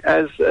which way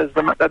as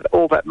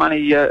all that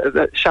money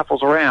that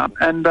shuffles around.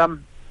 And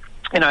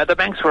the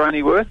banks were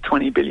only worth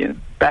 $20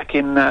 billion back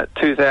in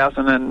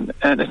 2000 and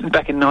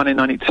back in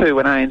 1992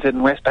 when ANZ and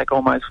Westpac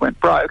almost went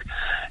broke,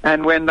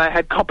 and when they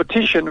had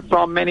competition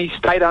from many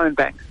state-owned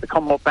banks. The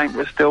Commonwealth Bank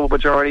was still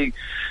majority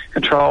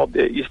controlled.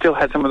 You still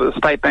had some of the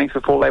state banks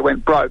before they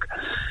went broke.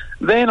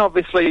 Then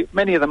obviously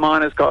many of the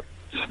miners got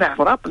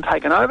snaffled up and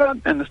taken over,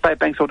 and the state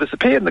banks all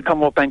disappeared, and the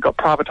Commonwealth Bank got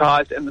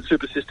privatised, and the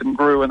super system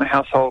grew, and the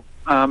household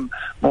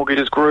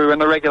mortgages grew,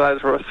 and the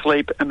regulators were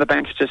asleep, and the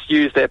banks just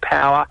used their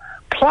power,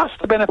 plus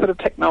the benefit of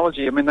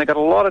technology. I mean, they got a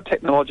lot of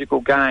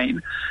technological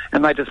gain,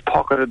 and they just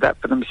pocketed that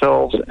for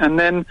themselves. And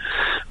then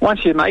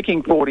once you're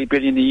making $40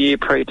 billion a year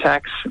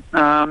pre-tax,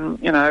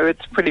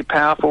 it's pretty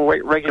powerful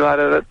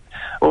regulator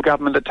or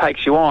government that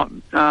takes you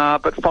on.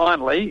 But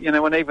finally,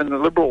 when even the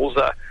Liberals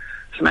are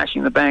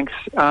smashing the banks,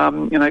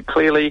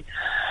 clearly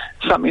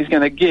something's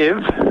going to give.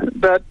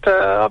 But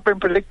I've been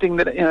predicting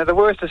that, the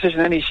worst decision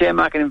any share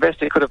market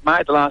investor could have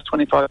made the last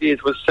 25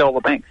 years was sell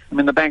the banks. I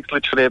mean, the banks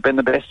literally have been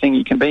the best thing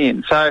you can be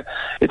in. So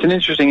it's an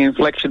interesting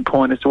inflection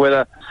point as to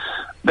whether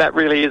that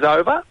really is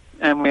over,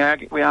 and we are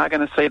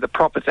going to see the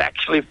profits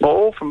actually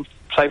fall from,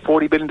 say,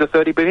 40 billion to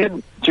 30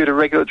 billion due to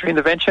regulatory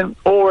intervention,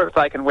 or if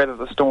they can weather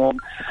the storm,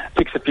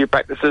 fix a few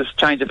practices,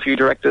 change a few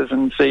directors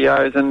and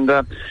CEOs,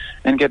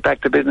 and get back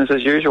to business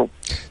as usual.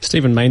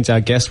 Stephen Mayne's our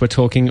guest. We're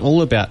talking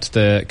all about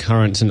the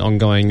current and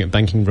ongoing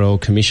Banking Royal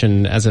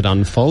Commission as it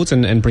unfolds,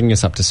 and bringing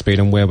us up to speed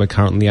on where we're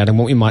currently at and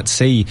what we might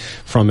see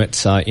from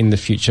it in the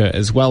future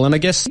as well. And I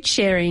guess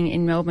sharing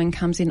in Melbourne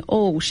comes in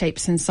all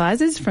shapes and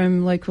sizes,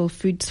 from local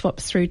food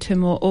swaps through to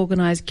more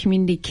organised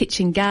community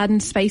kitchen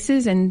garden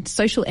spaces and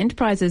social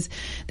enterprises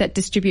that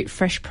distribute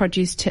fresh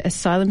produce to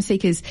asylum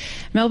seekers.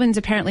 Melbourne's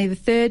apparently the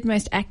third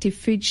most active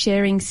food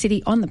sharing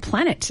city on the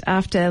planet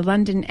after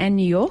London and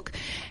New York,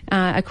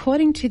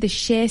 according to the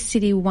Share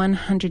City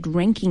 100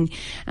 ranking.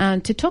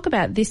 To talk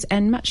about this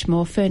and much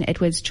more, Fern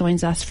Edwards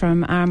joins us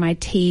from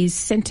RMIT's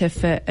Centre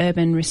for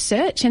Urban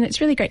Research, and it's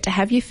really great to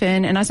have you,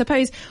 Fern. And I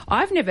suppose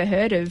I've never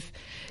heard of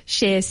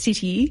Share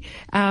City,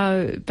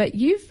 but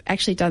you've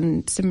actually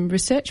done some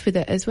research with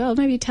it as well.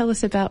 Maybe tell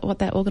us about what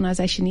that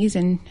organisation is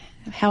and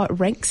how it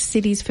ranks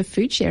cities for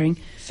food sharing.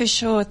 For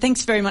sure.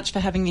 Thanks very much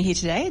for having me here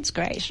today. It's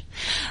great.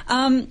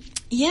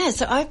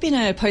 So I've been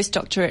a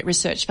postdoctorate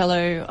research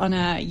fellow on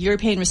a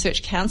European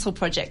Research Council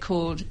project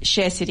called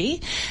Share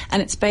City,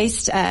 and it's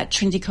based at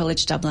Trinity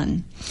College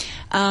Dublin.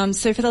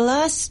 So for the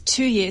last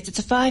 2 years, it's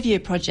a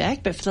 5-year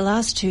project, but for the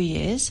last 2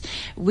 years,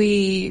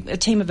 a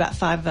team of about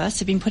 5 of us,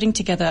 have been putting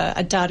together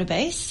a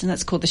database, and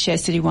that's called the Share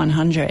City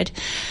 100.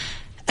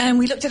 And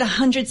we looked at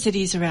 100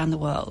 cities around the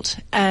world,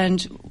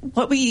 and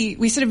what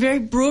we sort of very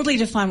broadly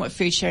defined what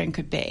food sharing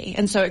could be.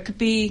 And so it could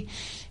be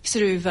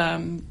sort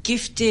of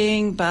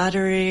gifting,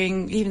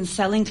 bartering, even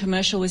selling.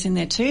 Commercial was in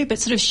there too, but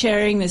sort of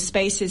sharing the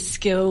spaces,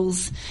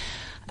 skills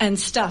and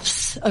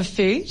stuffs of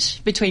food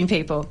between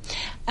people.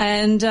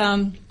 And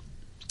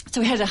so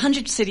we had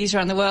 100 cities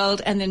around the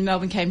world, and then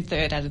Melbourne came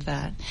third out of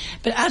that.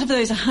 But out of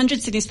those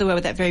 100 cities of the world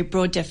with that very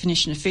broad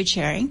definition of food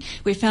sharing,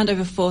 we found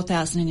over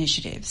 4,000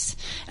 initiatives.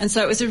 And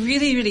so it was a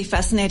really, really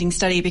fascinating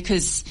study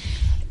because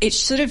it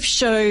sort of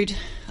showed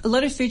a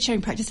lot of food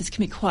sharing practices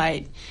can be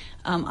quite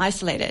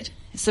isolated.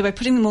 So by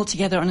putting them all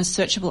together on a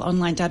searchable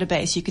online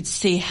database, you could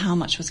see how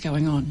much was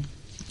going on.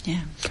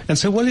 Yeah. And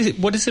so what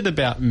is it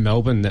about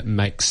Melbourne that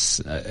makes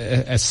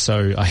us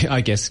so,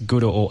 I guess,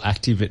 good or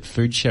active at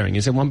food sharing?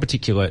 Is there one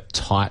particular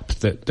type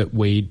that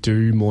we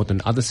do more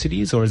than other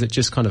cities, or is it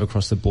just kind of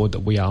across the board that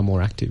we are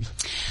more active?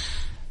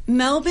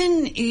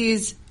 Melbourne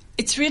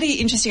it's really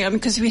interesting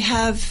because we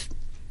have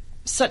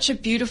such a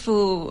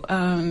beautiful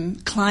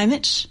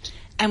climate,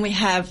 and we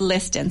have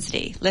less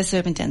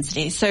urban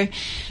density. So,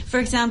 for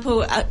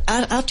example,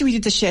 after we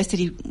did the Share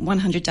City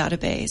 100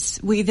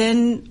 database, we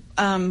then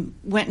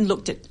went and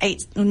looked at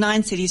 8 or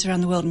 9 cities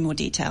around the world in more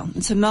detail.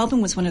 And so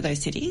Melbourne was one of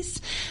those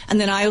cities. And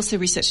then I also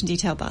researched in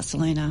detail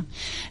Barcelona.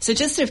 So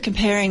just sort of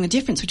comparing the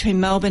difference between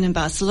Melbourne and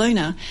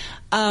Barcelona,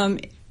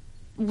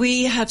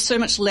 we have so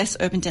much less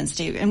urban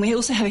density, and we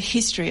also have a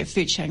history of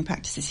food sharing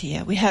practices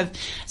here. We have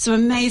some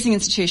amazing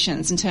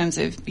institutions in terms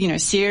of,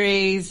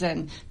 series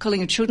and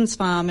calling a children's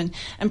farm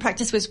and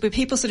practice where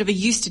people sort of are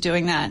used to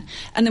doing that.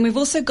 And then we've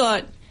also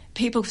got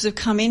people sort of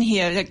come in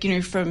here,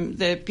 from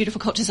the beautiful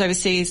cultures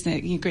overseas,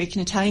 the Greek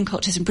and Italian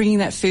cultures, and bringing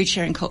that food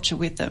sharing culture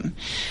with them.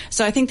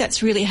 So I think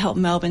that's really helped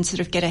Melbourne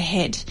sort of get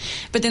ahead.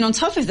 But then on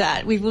top of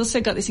that, we've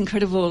also got this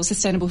incredible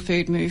sustainable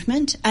food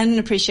movement and an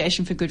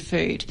appreciation for good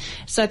food.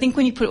 So I think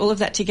when you put all of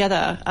that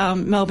together,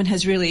 Melbourne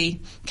has really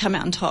come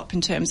out on top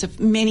in terms of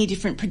many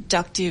different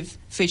productive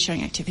food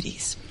sharing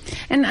activities.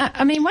 And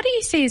what do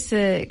you see as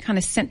the kind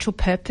of central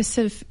purpose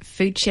of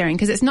food sharing?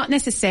 Because it's not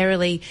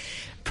necessarily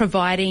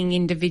providing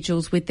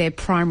individuals with their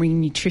primary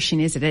nutrition,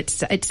 is it?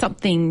 It's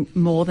something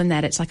more than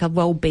that. It's like a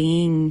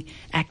well-being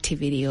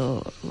activity,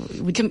 or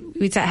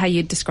is that how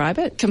you'd describe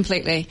it?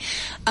 Completely.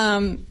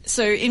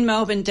 So in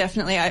Melbourne,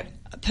 definitely,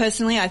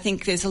 I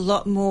think there's a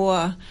lot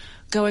more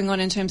going on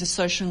in terms of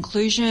social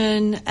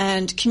inclusion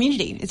and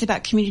community. It's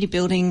about community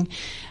building,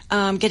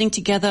 getting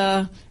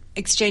together,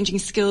 exchanging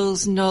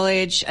skills,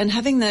 knowledge, and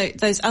having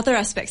those other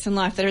aspects in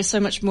life that are so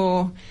much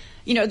more,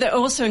 they're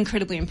also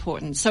incredibly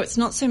important. So it's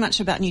not so much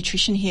about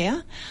nutrition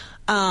here,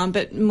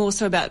 but more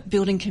so about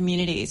building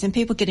communities and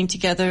people getting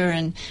together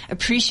and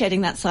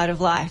appreciating that side of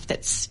life.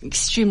 That's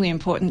extremely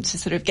important to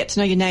sort of get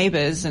to know your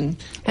neighbours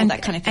and all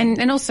that kind of thing.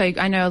 And also,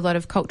 I know a lot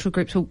of cultural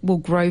groups will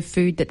grow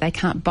food that they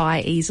can't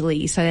buy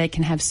easily, so they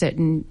can have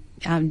certain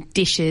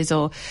dishes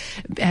or,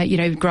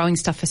 growing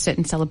stuff for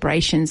certain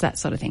celebrations, that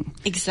sort of thing.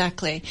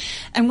 Exactly.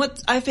 And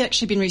what I've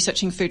actually been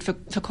researching food for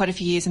quite a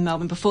few years in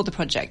Melbourne before the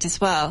project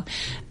as well.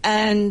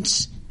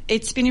 And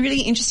it's been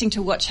really interesting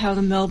to watch how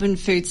the Melbourne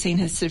food scene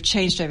has sort of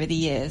changed over the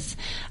years.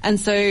 And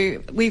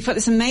so we've got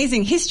this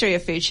amazing history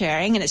of food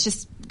sharing, and it's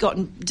just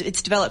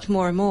it's developed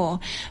more and more,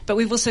 but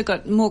we've also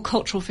got more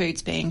cultural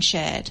foods being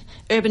shared.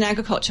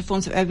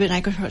 Forms of urban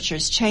agriculture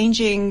is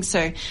changing,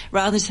 so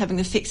rather than just having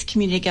the fixed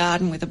community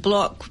garden with a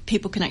block,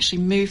 people can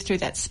actually move through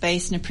that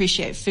space and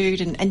appreciate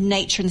food and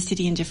nature in the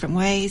city in different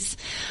ways.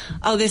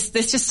 There's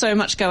just so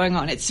much going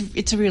on.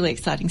 It's a really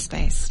exciting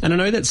space. And I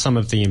know that some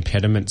of the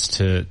impediments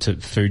to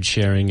food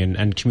sharing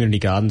and community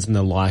gardens and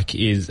the like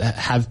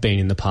have been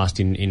in the past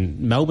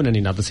in Melbourne and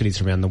in other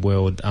cities around the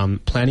world,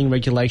 planning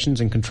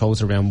regulations and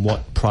controls around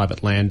what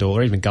private land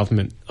or even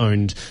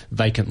government-owned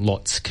vacant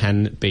lots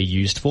can be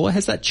used for.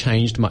 Has that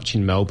changed much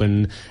in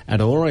Melbourne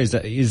at all, or is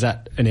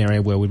that an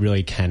area where we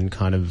really can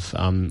kind of,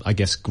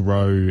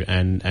 grow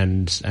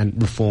and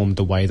reform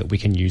the way that we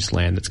can use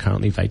land that's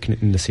currently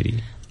vacant in the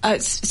city?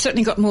 It's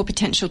certainly got more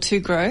potential to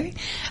grow.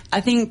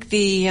 I think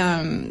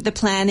the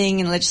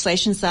planning and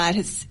legislation side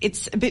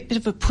it's a bit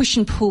of a push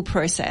and pull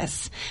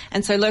process.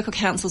 And so local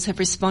councils have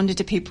responded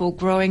to people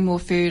growing more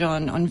food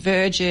on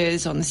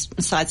verges, on the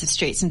sides of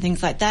streets and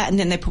things like that. And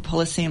then they put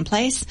policy in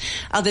place.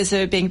 Others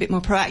are being a bit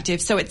more proactive.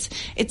 So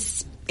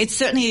it's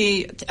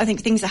certainly, I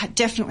think things are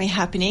definitely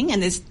happening,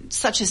 and there's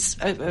such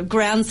a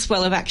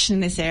groundswell of action in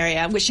this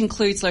area, which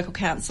includes local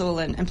council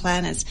and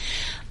planners.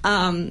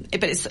 But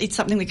it's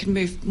something we can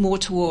move more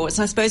towards.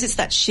 And I suppose it's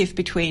that shift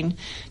between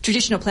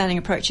traditional planning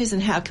approaches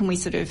and how can we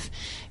sort of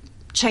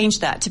change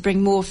that to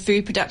bring more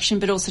food production,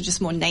 but also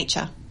just more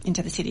nature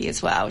into the city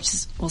as well, which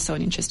is also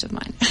an interest of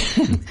mine.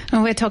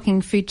 Well, we're talking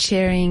food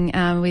sharing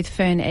with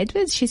Fern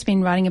Edwards. She's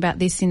been writing about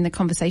this in the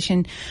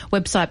Conversation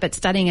website, but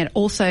studying it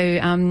also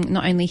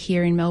not only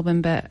here in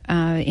Melbourne, but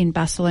in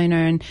Barcelona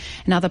and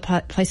other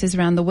places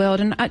around the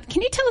world. And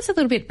can you tell us a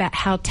little bit about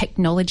how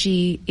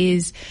technology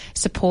is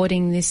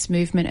supporting this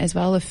movement as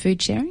well of food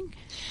sharing?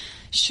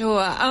 Sure.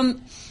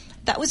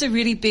 That was a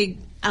really big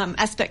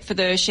aspect for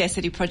the Share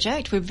City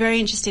project. We're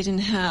very interested in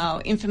how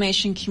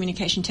information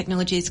communication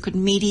technologies could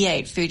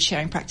mediate food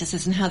sharing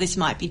practices and how this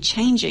might be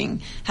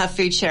changing how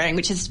food sharing,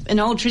 which is an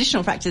old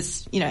traditional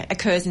practice,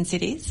 occurs in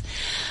cities.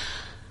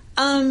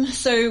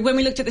 So when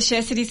we looked at the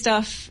Share City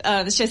stuff,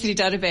 the Share City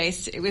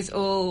database, it was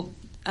all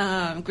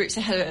groups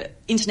that had an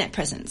internet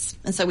presence.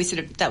 And so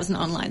that was an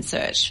online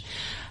search.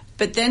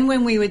 But then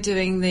when we were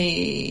doing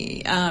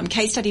the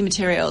case study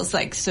materials,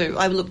 so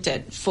I looked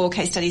at 4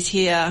 case studies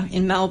here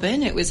in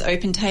Melbourne. It was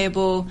Open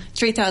Table,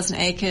 3,000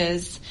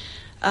 Acres,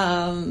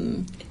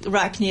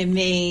 Right Near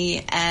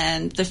Me,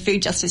 and the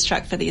Food Justice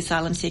Track for the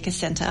Asylum Seeker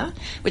Centre,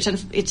 which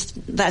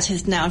that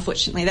has now,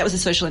 unfortunately, that was a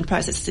social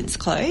enterprise that's since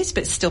closed,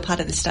 but it's still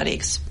part of the study.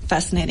 It's a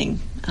fascinating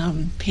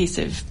piece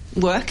of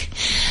work.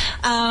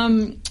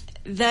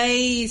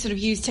 They sort of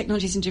use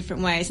technologies in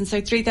different ways. And so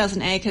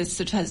 3,000 Acres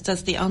sort of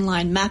does the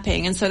online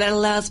mapping. And so that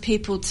allows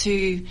people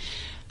to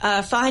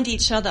find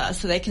each other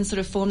so they can sort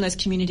of form those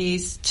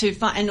communities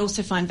and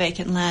also find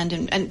vacant land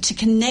and to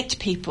connect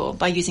people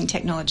by using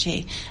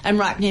technology. And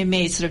Right Near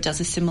Me sort of does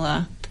a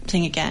similar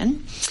thing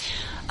again.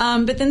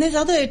 But then there's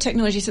other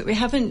technologies that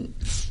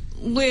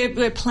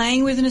we're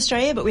playing with in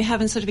Australia, but we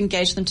haven't sort of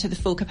engaged them to the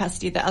full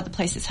capacity that other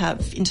places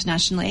have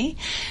internationally.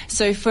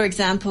 So, for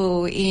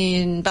example,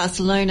 in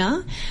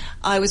Barcelona,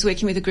 I was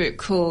working with a group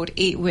called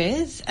Eat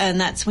With, and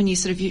that's when you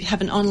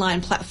have an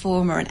online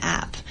platform or an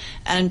app,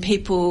 and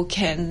people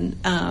can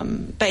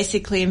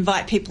basically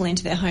invite people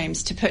into their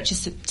homes to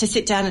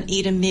sit down and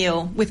eat a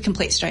meal with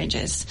complete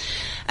strangers.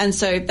 And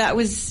so that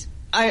was...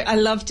 I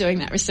love doing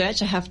that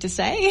research, I have to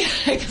say.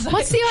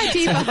 What's the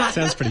idea behind that?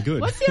 Sounds pretty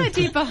good. What's the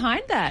idea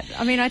behind that?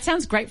 I mean, it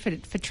sounds great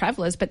for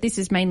travellers, but this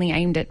is mainly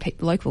aimed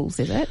at locals,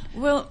 is it?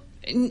 Well,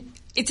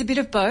 it's a bit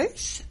of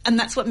both, and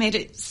that's what made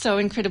it so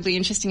incredibly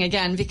interesting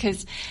again,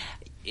 because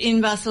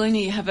in Barcelona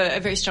you have a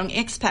very strong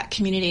expat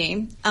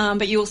community,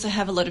 but you also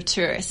have a lot of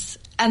tourists.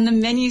 And the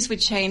menus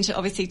would change,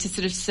 obviously, to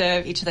sort of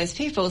serve each of those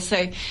people.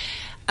 So...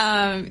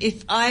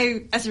 if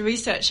I, as a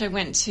researcher,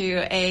 went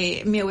to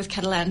a meal with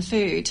Catalan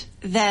food,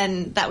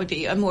 then that would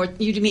be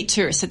you'd meet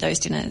tourists at those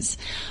dinners.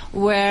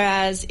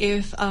 Whereas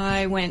if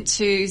I went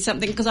to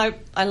something, because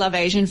I love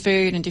Asian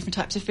food and different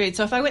types of food,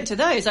 so if I went to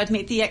those, I'd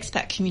meet the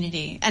expat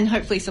community and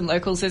hopefully some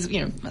locals,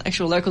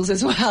 actual locals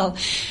as well.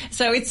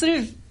 So it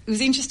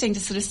was interesting to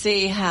sort of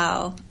see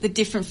how the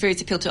different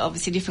foods appeal to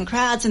obviously different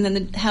crowds, and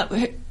then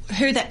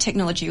who that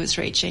technology was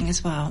reaching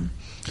as well.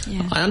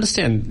 Yeah. I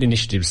understand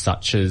initiatives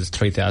such as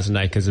 3,000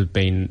 Acres have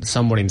been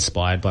somewhat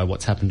inspired by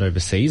what's happened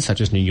overseas, such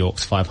as New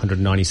York's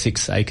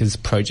 596 Acres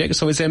project.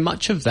 So is there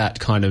much of that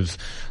kind of,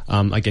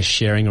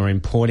 sharing or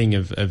importing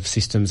of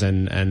systems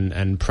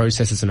and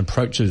processes and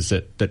approaches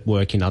that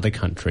work in other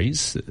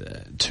countries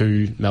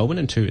to Melbourne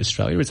and to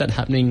Australia? Is that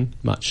happening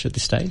much at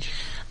this stage?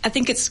 I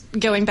think it's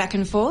going back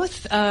and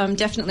forth,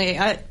 definitely.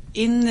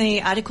 In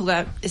the article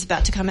that is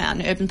about to come out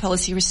in Urban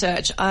Policy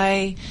Research,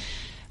 I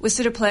was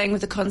sort of playing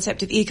with the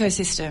concept of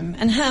ecosystem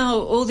and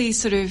how all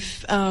these sort of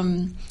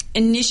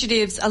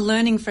initiatives are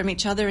learning from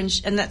each other,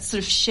 and that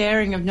sort of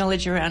sharing of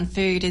knowledge around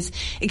food is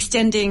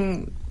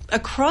extending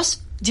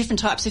across different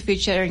types of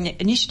food sharing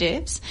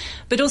initiatives,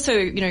 but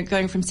also,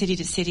 going from city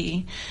to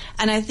city.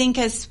 And I think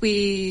as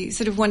we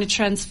sort of want to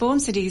transform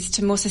cities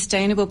to more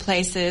sustainable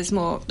places,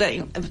 more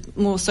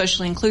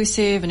socially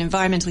inclusive and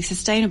environmentally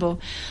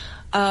sustainable,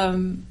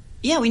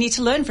 we need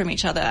to learn from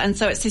each other. And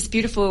so it's this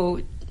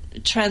beautiful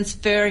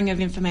transferring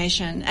of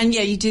information. And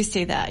you do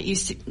see that. You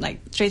see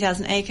like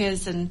 3,000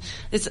 acres, and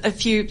there's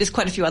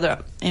quite a few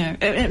other,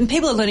 and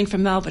people are learning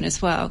from Melbourne as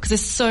well, because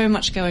there's so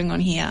much going on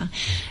here.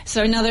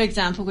 So another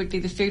example would be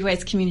the food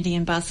waste community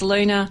in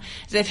Barcelona.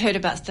 They've heard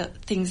about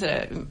things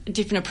that are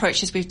different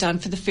approaches we've done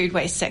for the food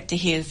waste sector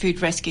here, the food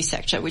rescue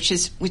sector, which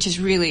is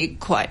really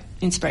quite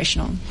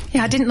inspirational.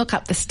 Yeah, I didn't look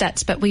up the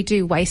stats, but we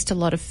do waste a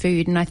lot of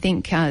food, and I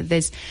think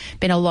there's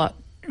been a lot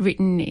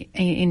written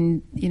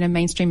in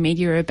mainstream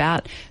media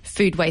about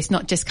food waste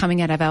not just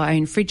coming out of our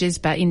own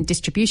fridges, but in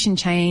distribution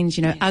chains,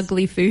 yes.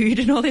 Ugly food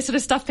and all this sort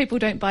of stuff. People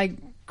don't buy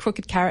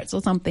crooked carrots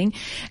or something,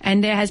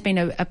 and there has been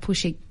a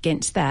push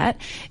against that.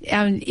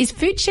 Is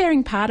food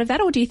sharing part of that,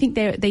 or do you think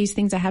these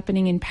things are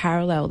happening in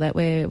parallel, that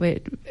we're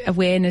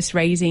awareness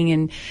raising,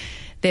 and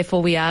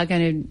therefore we are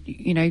going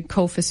to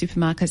call for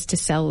supermarkets to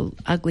sell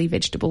ugly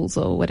vegetables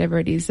or whatever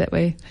it is that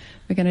we're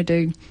going to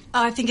do?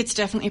 I think it's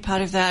definitely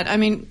part of that. I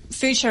mean,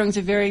 food sharing is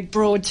a very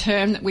broad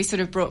term that we sort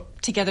of brought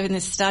together in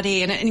this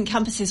study, and it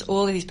encompasses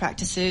all of these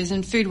practices,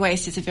 and food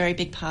waste is a very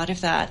big part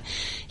of that.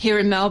 Here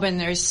in Melbourne,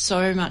 there is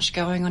so much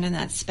going on in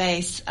that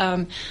space.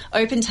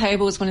 Open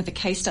Table is one of the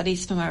case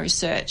studies for my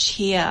research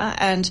here,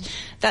 and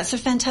that's a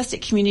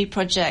fantastic community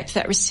project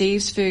that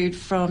receives food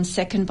from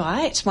Second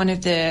Bite, one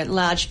of the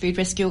large food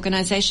rescue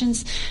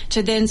organisations,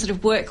 to then sort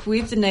of work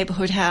with the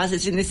neighbourhood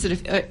houses in this sort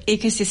of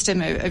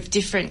ecosystem of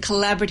different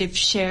collaborative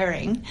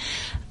sharing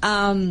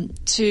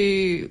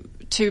to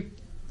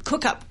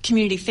cook up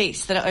community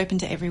feasts that are open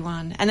to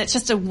everyone. And it's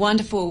just a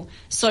wonderful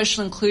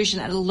social inclusion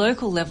at a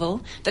local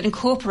level that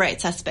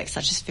incorporates aspects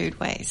such as food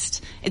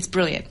waste. It's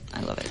brilliant.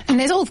 I love it. And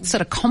there's all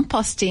sort of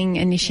composting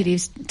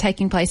initiatives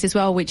taking place as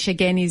well, which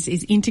again is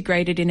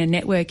integrated in a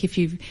network. If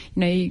you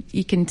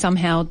can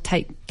somehow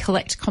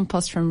collect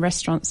compost from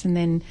restaurants and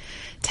then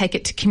take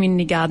it to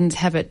community gardens,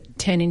 have it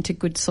turn into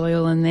good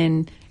soil, and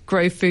then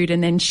grow food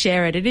and then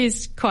share it. It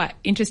is quite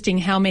interesting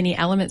how many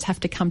elements have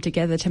to come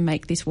together to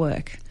make this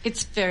work.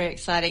 It's very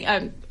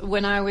exciting.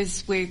 When I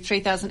was with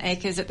 3,000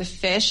 Acres at the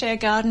Fair Share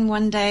Garden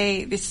one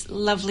day, this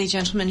lovely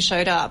gentleman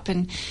showed up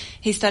and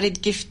he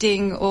started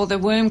gifting all the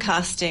worm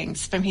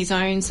castings from his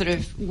own sort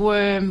of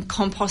worm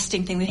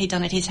composting thing that he'd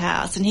done at his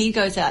house. And he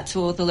goes out to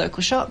all the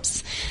local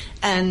shops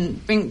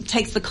and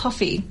takes the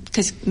coffee,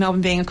 because Melbourne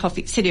being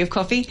a city of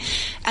coffee,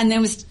 and then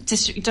was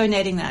just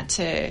donating that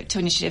to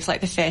initiatives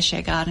like the Fair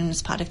Share Garden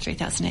as part of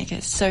 3,000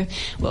 Acres. So,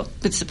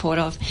 with support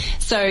of.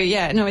 So,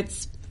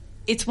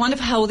 it's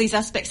wonderful how all these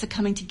aspects are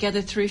coming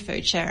together through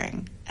food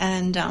sharing,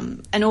 and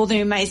all the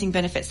amazing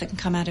benefits that can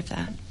come out of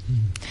that.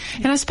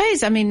 And I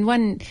suppose,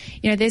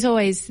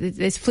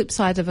 there's flip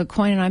sides of a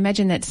coin, and I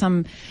imagine that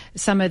some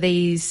of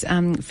these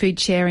food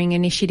sharing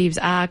initiatives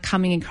are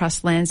coming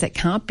across lands that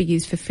can't be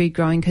used for food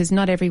growing, because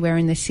not everywhere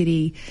in the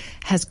city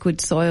has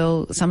good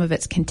soil. Some of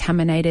it's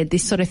contaminated,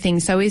 this sort of thing.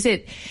 So is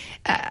it,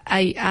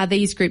 are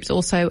these groups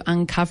also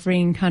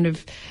uncovering kind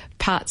of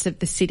parts of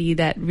the city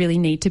that really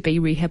need to be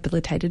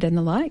rehabilitated and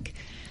the like?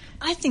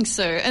 I think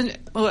so. And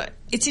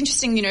it's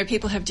interesting,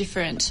 people have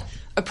different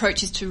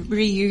approaches to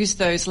reuse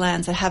those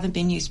lands that haven't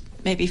been used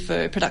maybe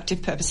for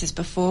productive purposes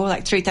before.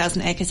 Like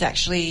 3,000 Acres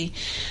actually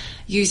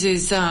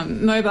uses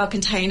mobile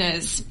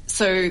containers,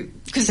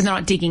 because they're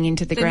not digging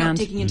into the ground.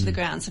 Not digging into the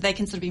ground, so they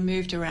can sort of be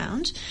moved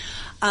around.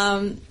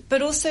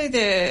 But also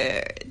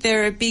there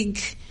are big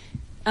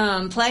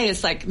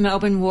players like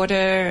Melbourne Water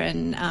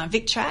and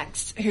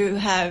VicTrax who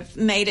have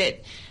made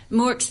it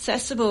more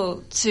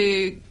accessible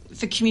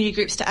for community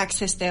groups to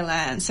access their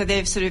land. So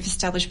they've sort of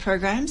established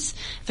programs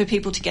for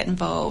people to get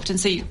involved. And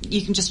so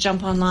you can just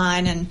jump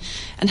online and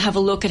have a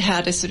look at how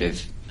to sort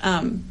of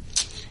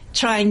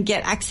try and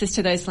get access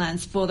to those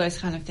lands for those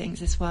kind of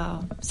things as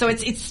well. So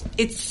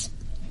it's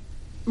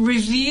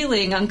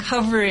revealing,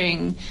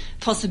 uncovering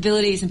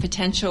possibilities and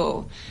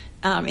potential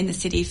in the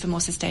city for more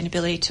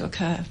sustainability to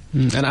occur.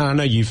 And I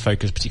know you've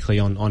focused particularly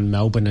on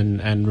Melbourne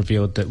and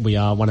revealed that we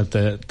are one of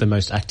the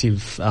most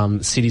active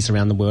cities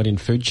around the world in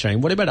food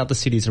sharing. What about other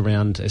cities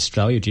around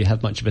Australia? Do you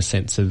have much of a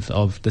sense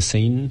of the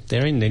scene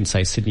there in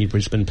say, Sydney,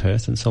 Brisbane,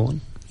 Perth and so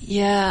on?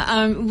 Yeah,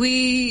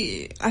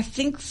 I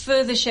think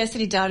for the Share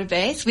City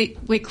database,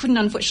 we couldn't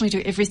unfortunately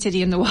do every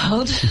city in the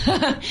world.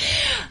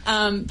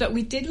 But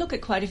we did look at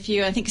quite a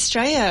few. I think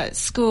Australia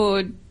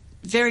scored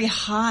very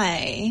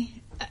high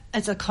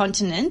as a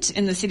continent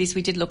in the cities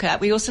we did look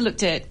at. We also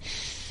looked at,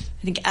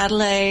 I think,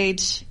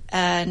 Adelaide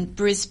and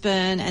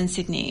Brisbane and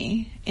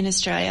Sydney in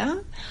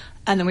Australia.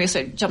 And then we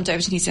also jumped over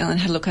to New Zealand and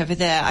had a look over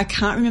there. I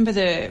can't remember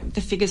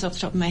the figures off the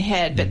top of my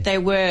head, but they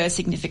were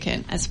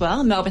significant as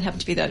well. Melbourne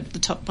happened to be the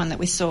top one that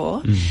we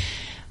saw.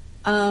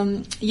 But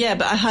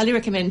I highly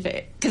recommend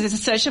it because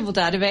it's a searchable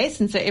database,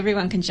 and so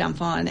everyone can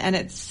jump on, and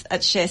it's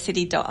at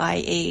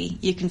sharecity.ie.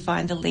 You can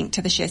find the link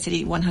to the Share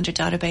City 100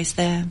 database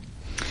there.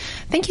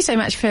 Thank you so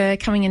much for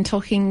coming and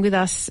talking with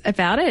us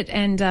about it.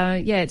 And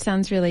it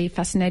sounds really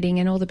fascinating,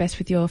 and all the best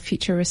with your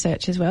future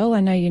research as well. I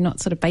know you're not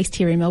sort of based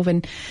here in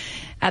Melbourne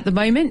at the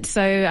moment,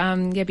 so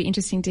it'd be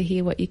interesting to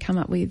hear what you come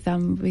up with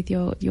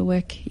your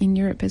work in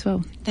Europe as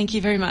well. Thank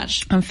you very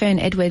much. Fern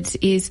Edwards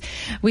is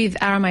with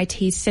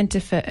RMIT's Centre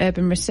for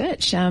Urban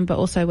Research, but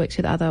also works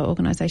with other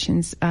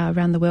organisations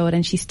around the world,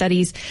 and she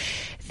studies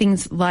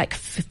things like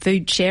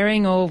food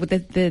sharing, or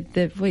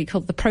the what you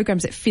call the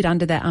programs that fit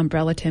under that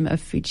umbrella term of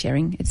food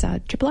sharing. It's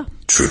Triple R.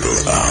 Triple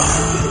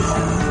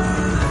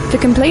R. For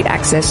complete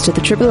access to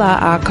the Triple R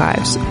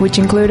archives, which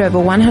include over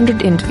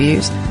 100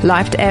 interviews,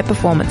 live-to-air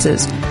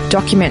performances,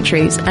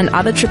 documentaries and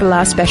other Triple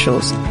R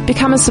specials,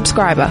 become a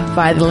subscriber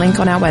via the link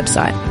on our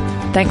website.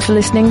 Thanks for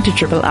listening to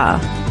Triple R.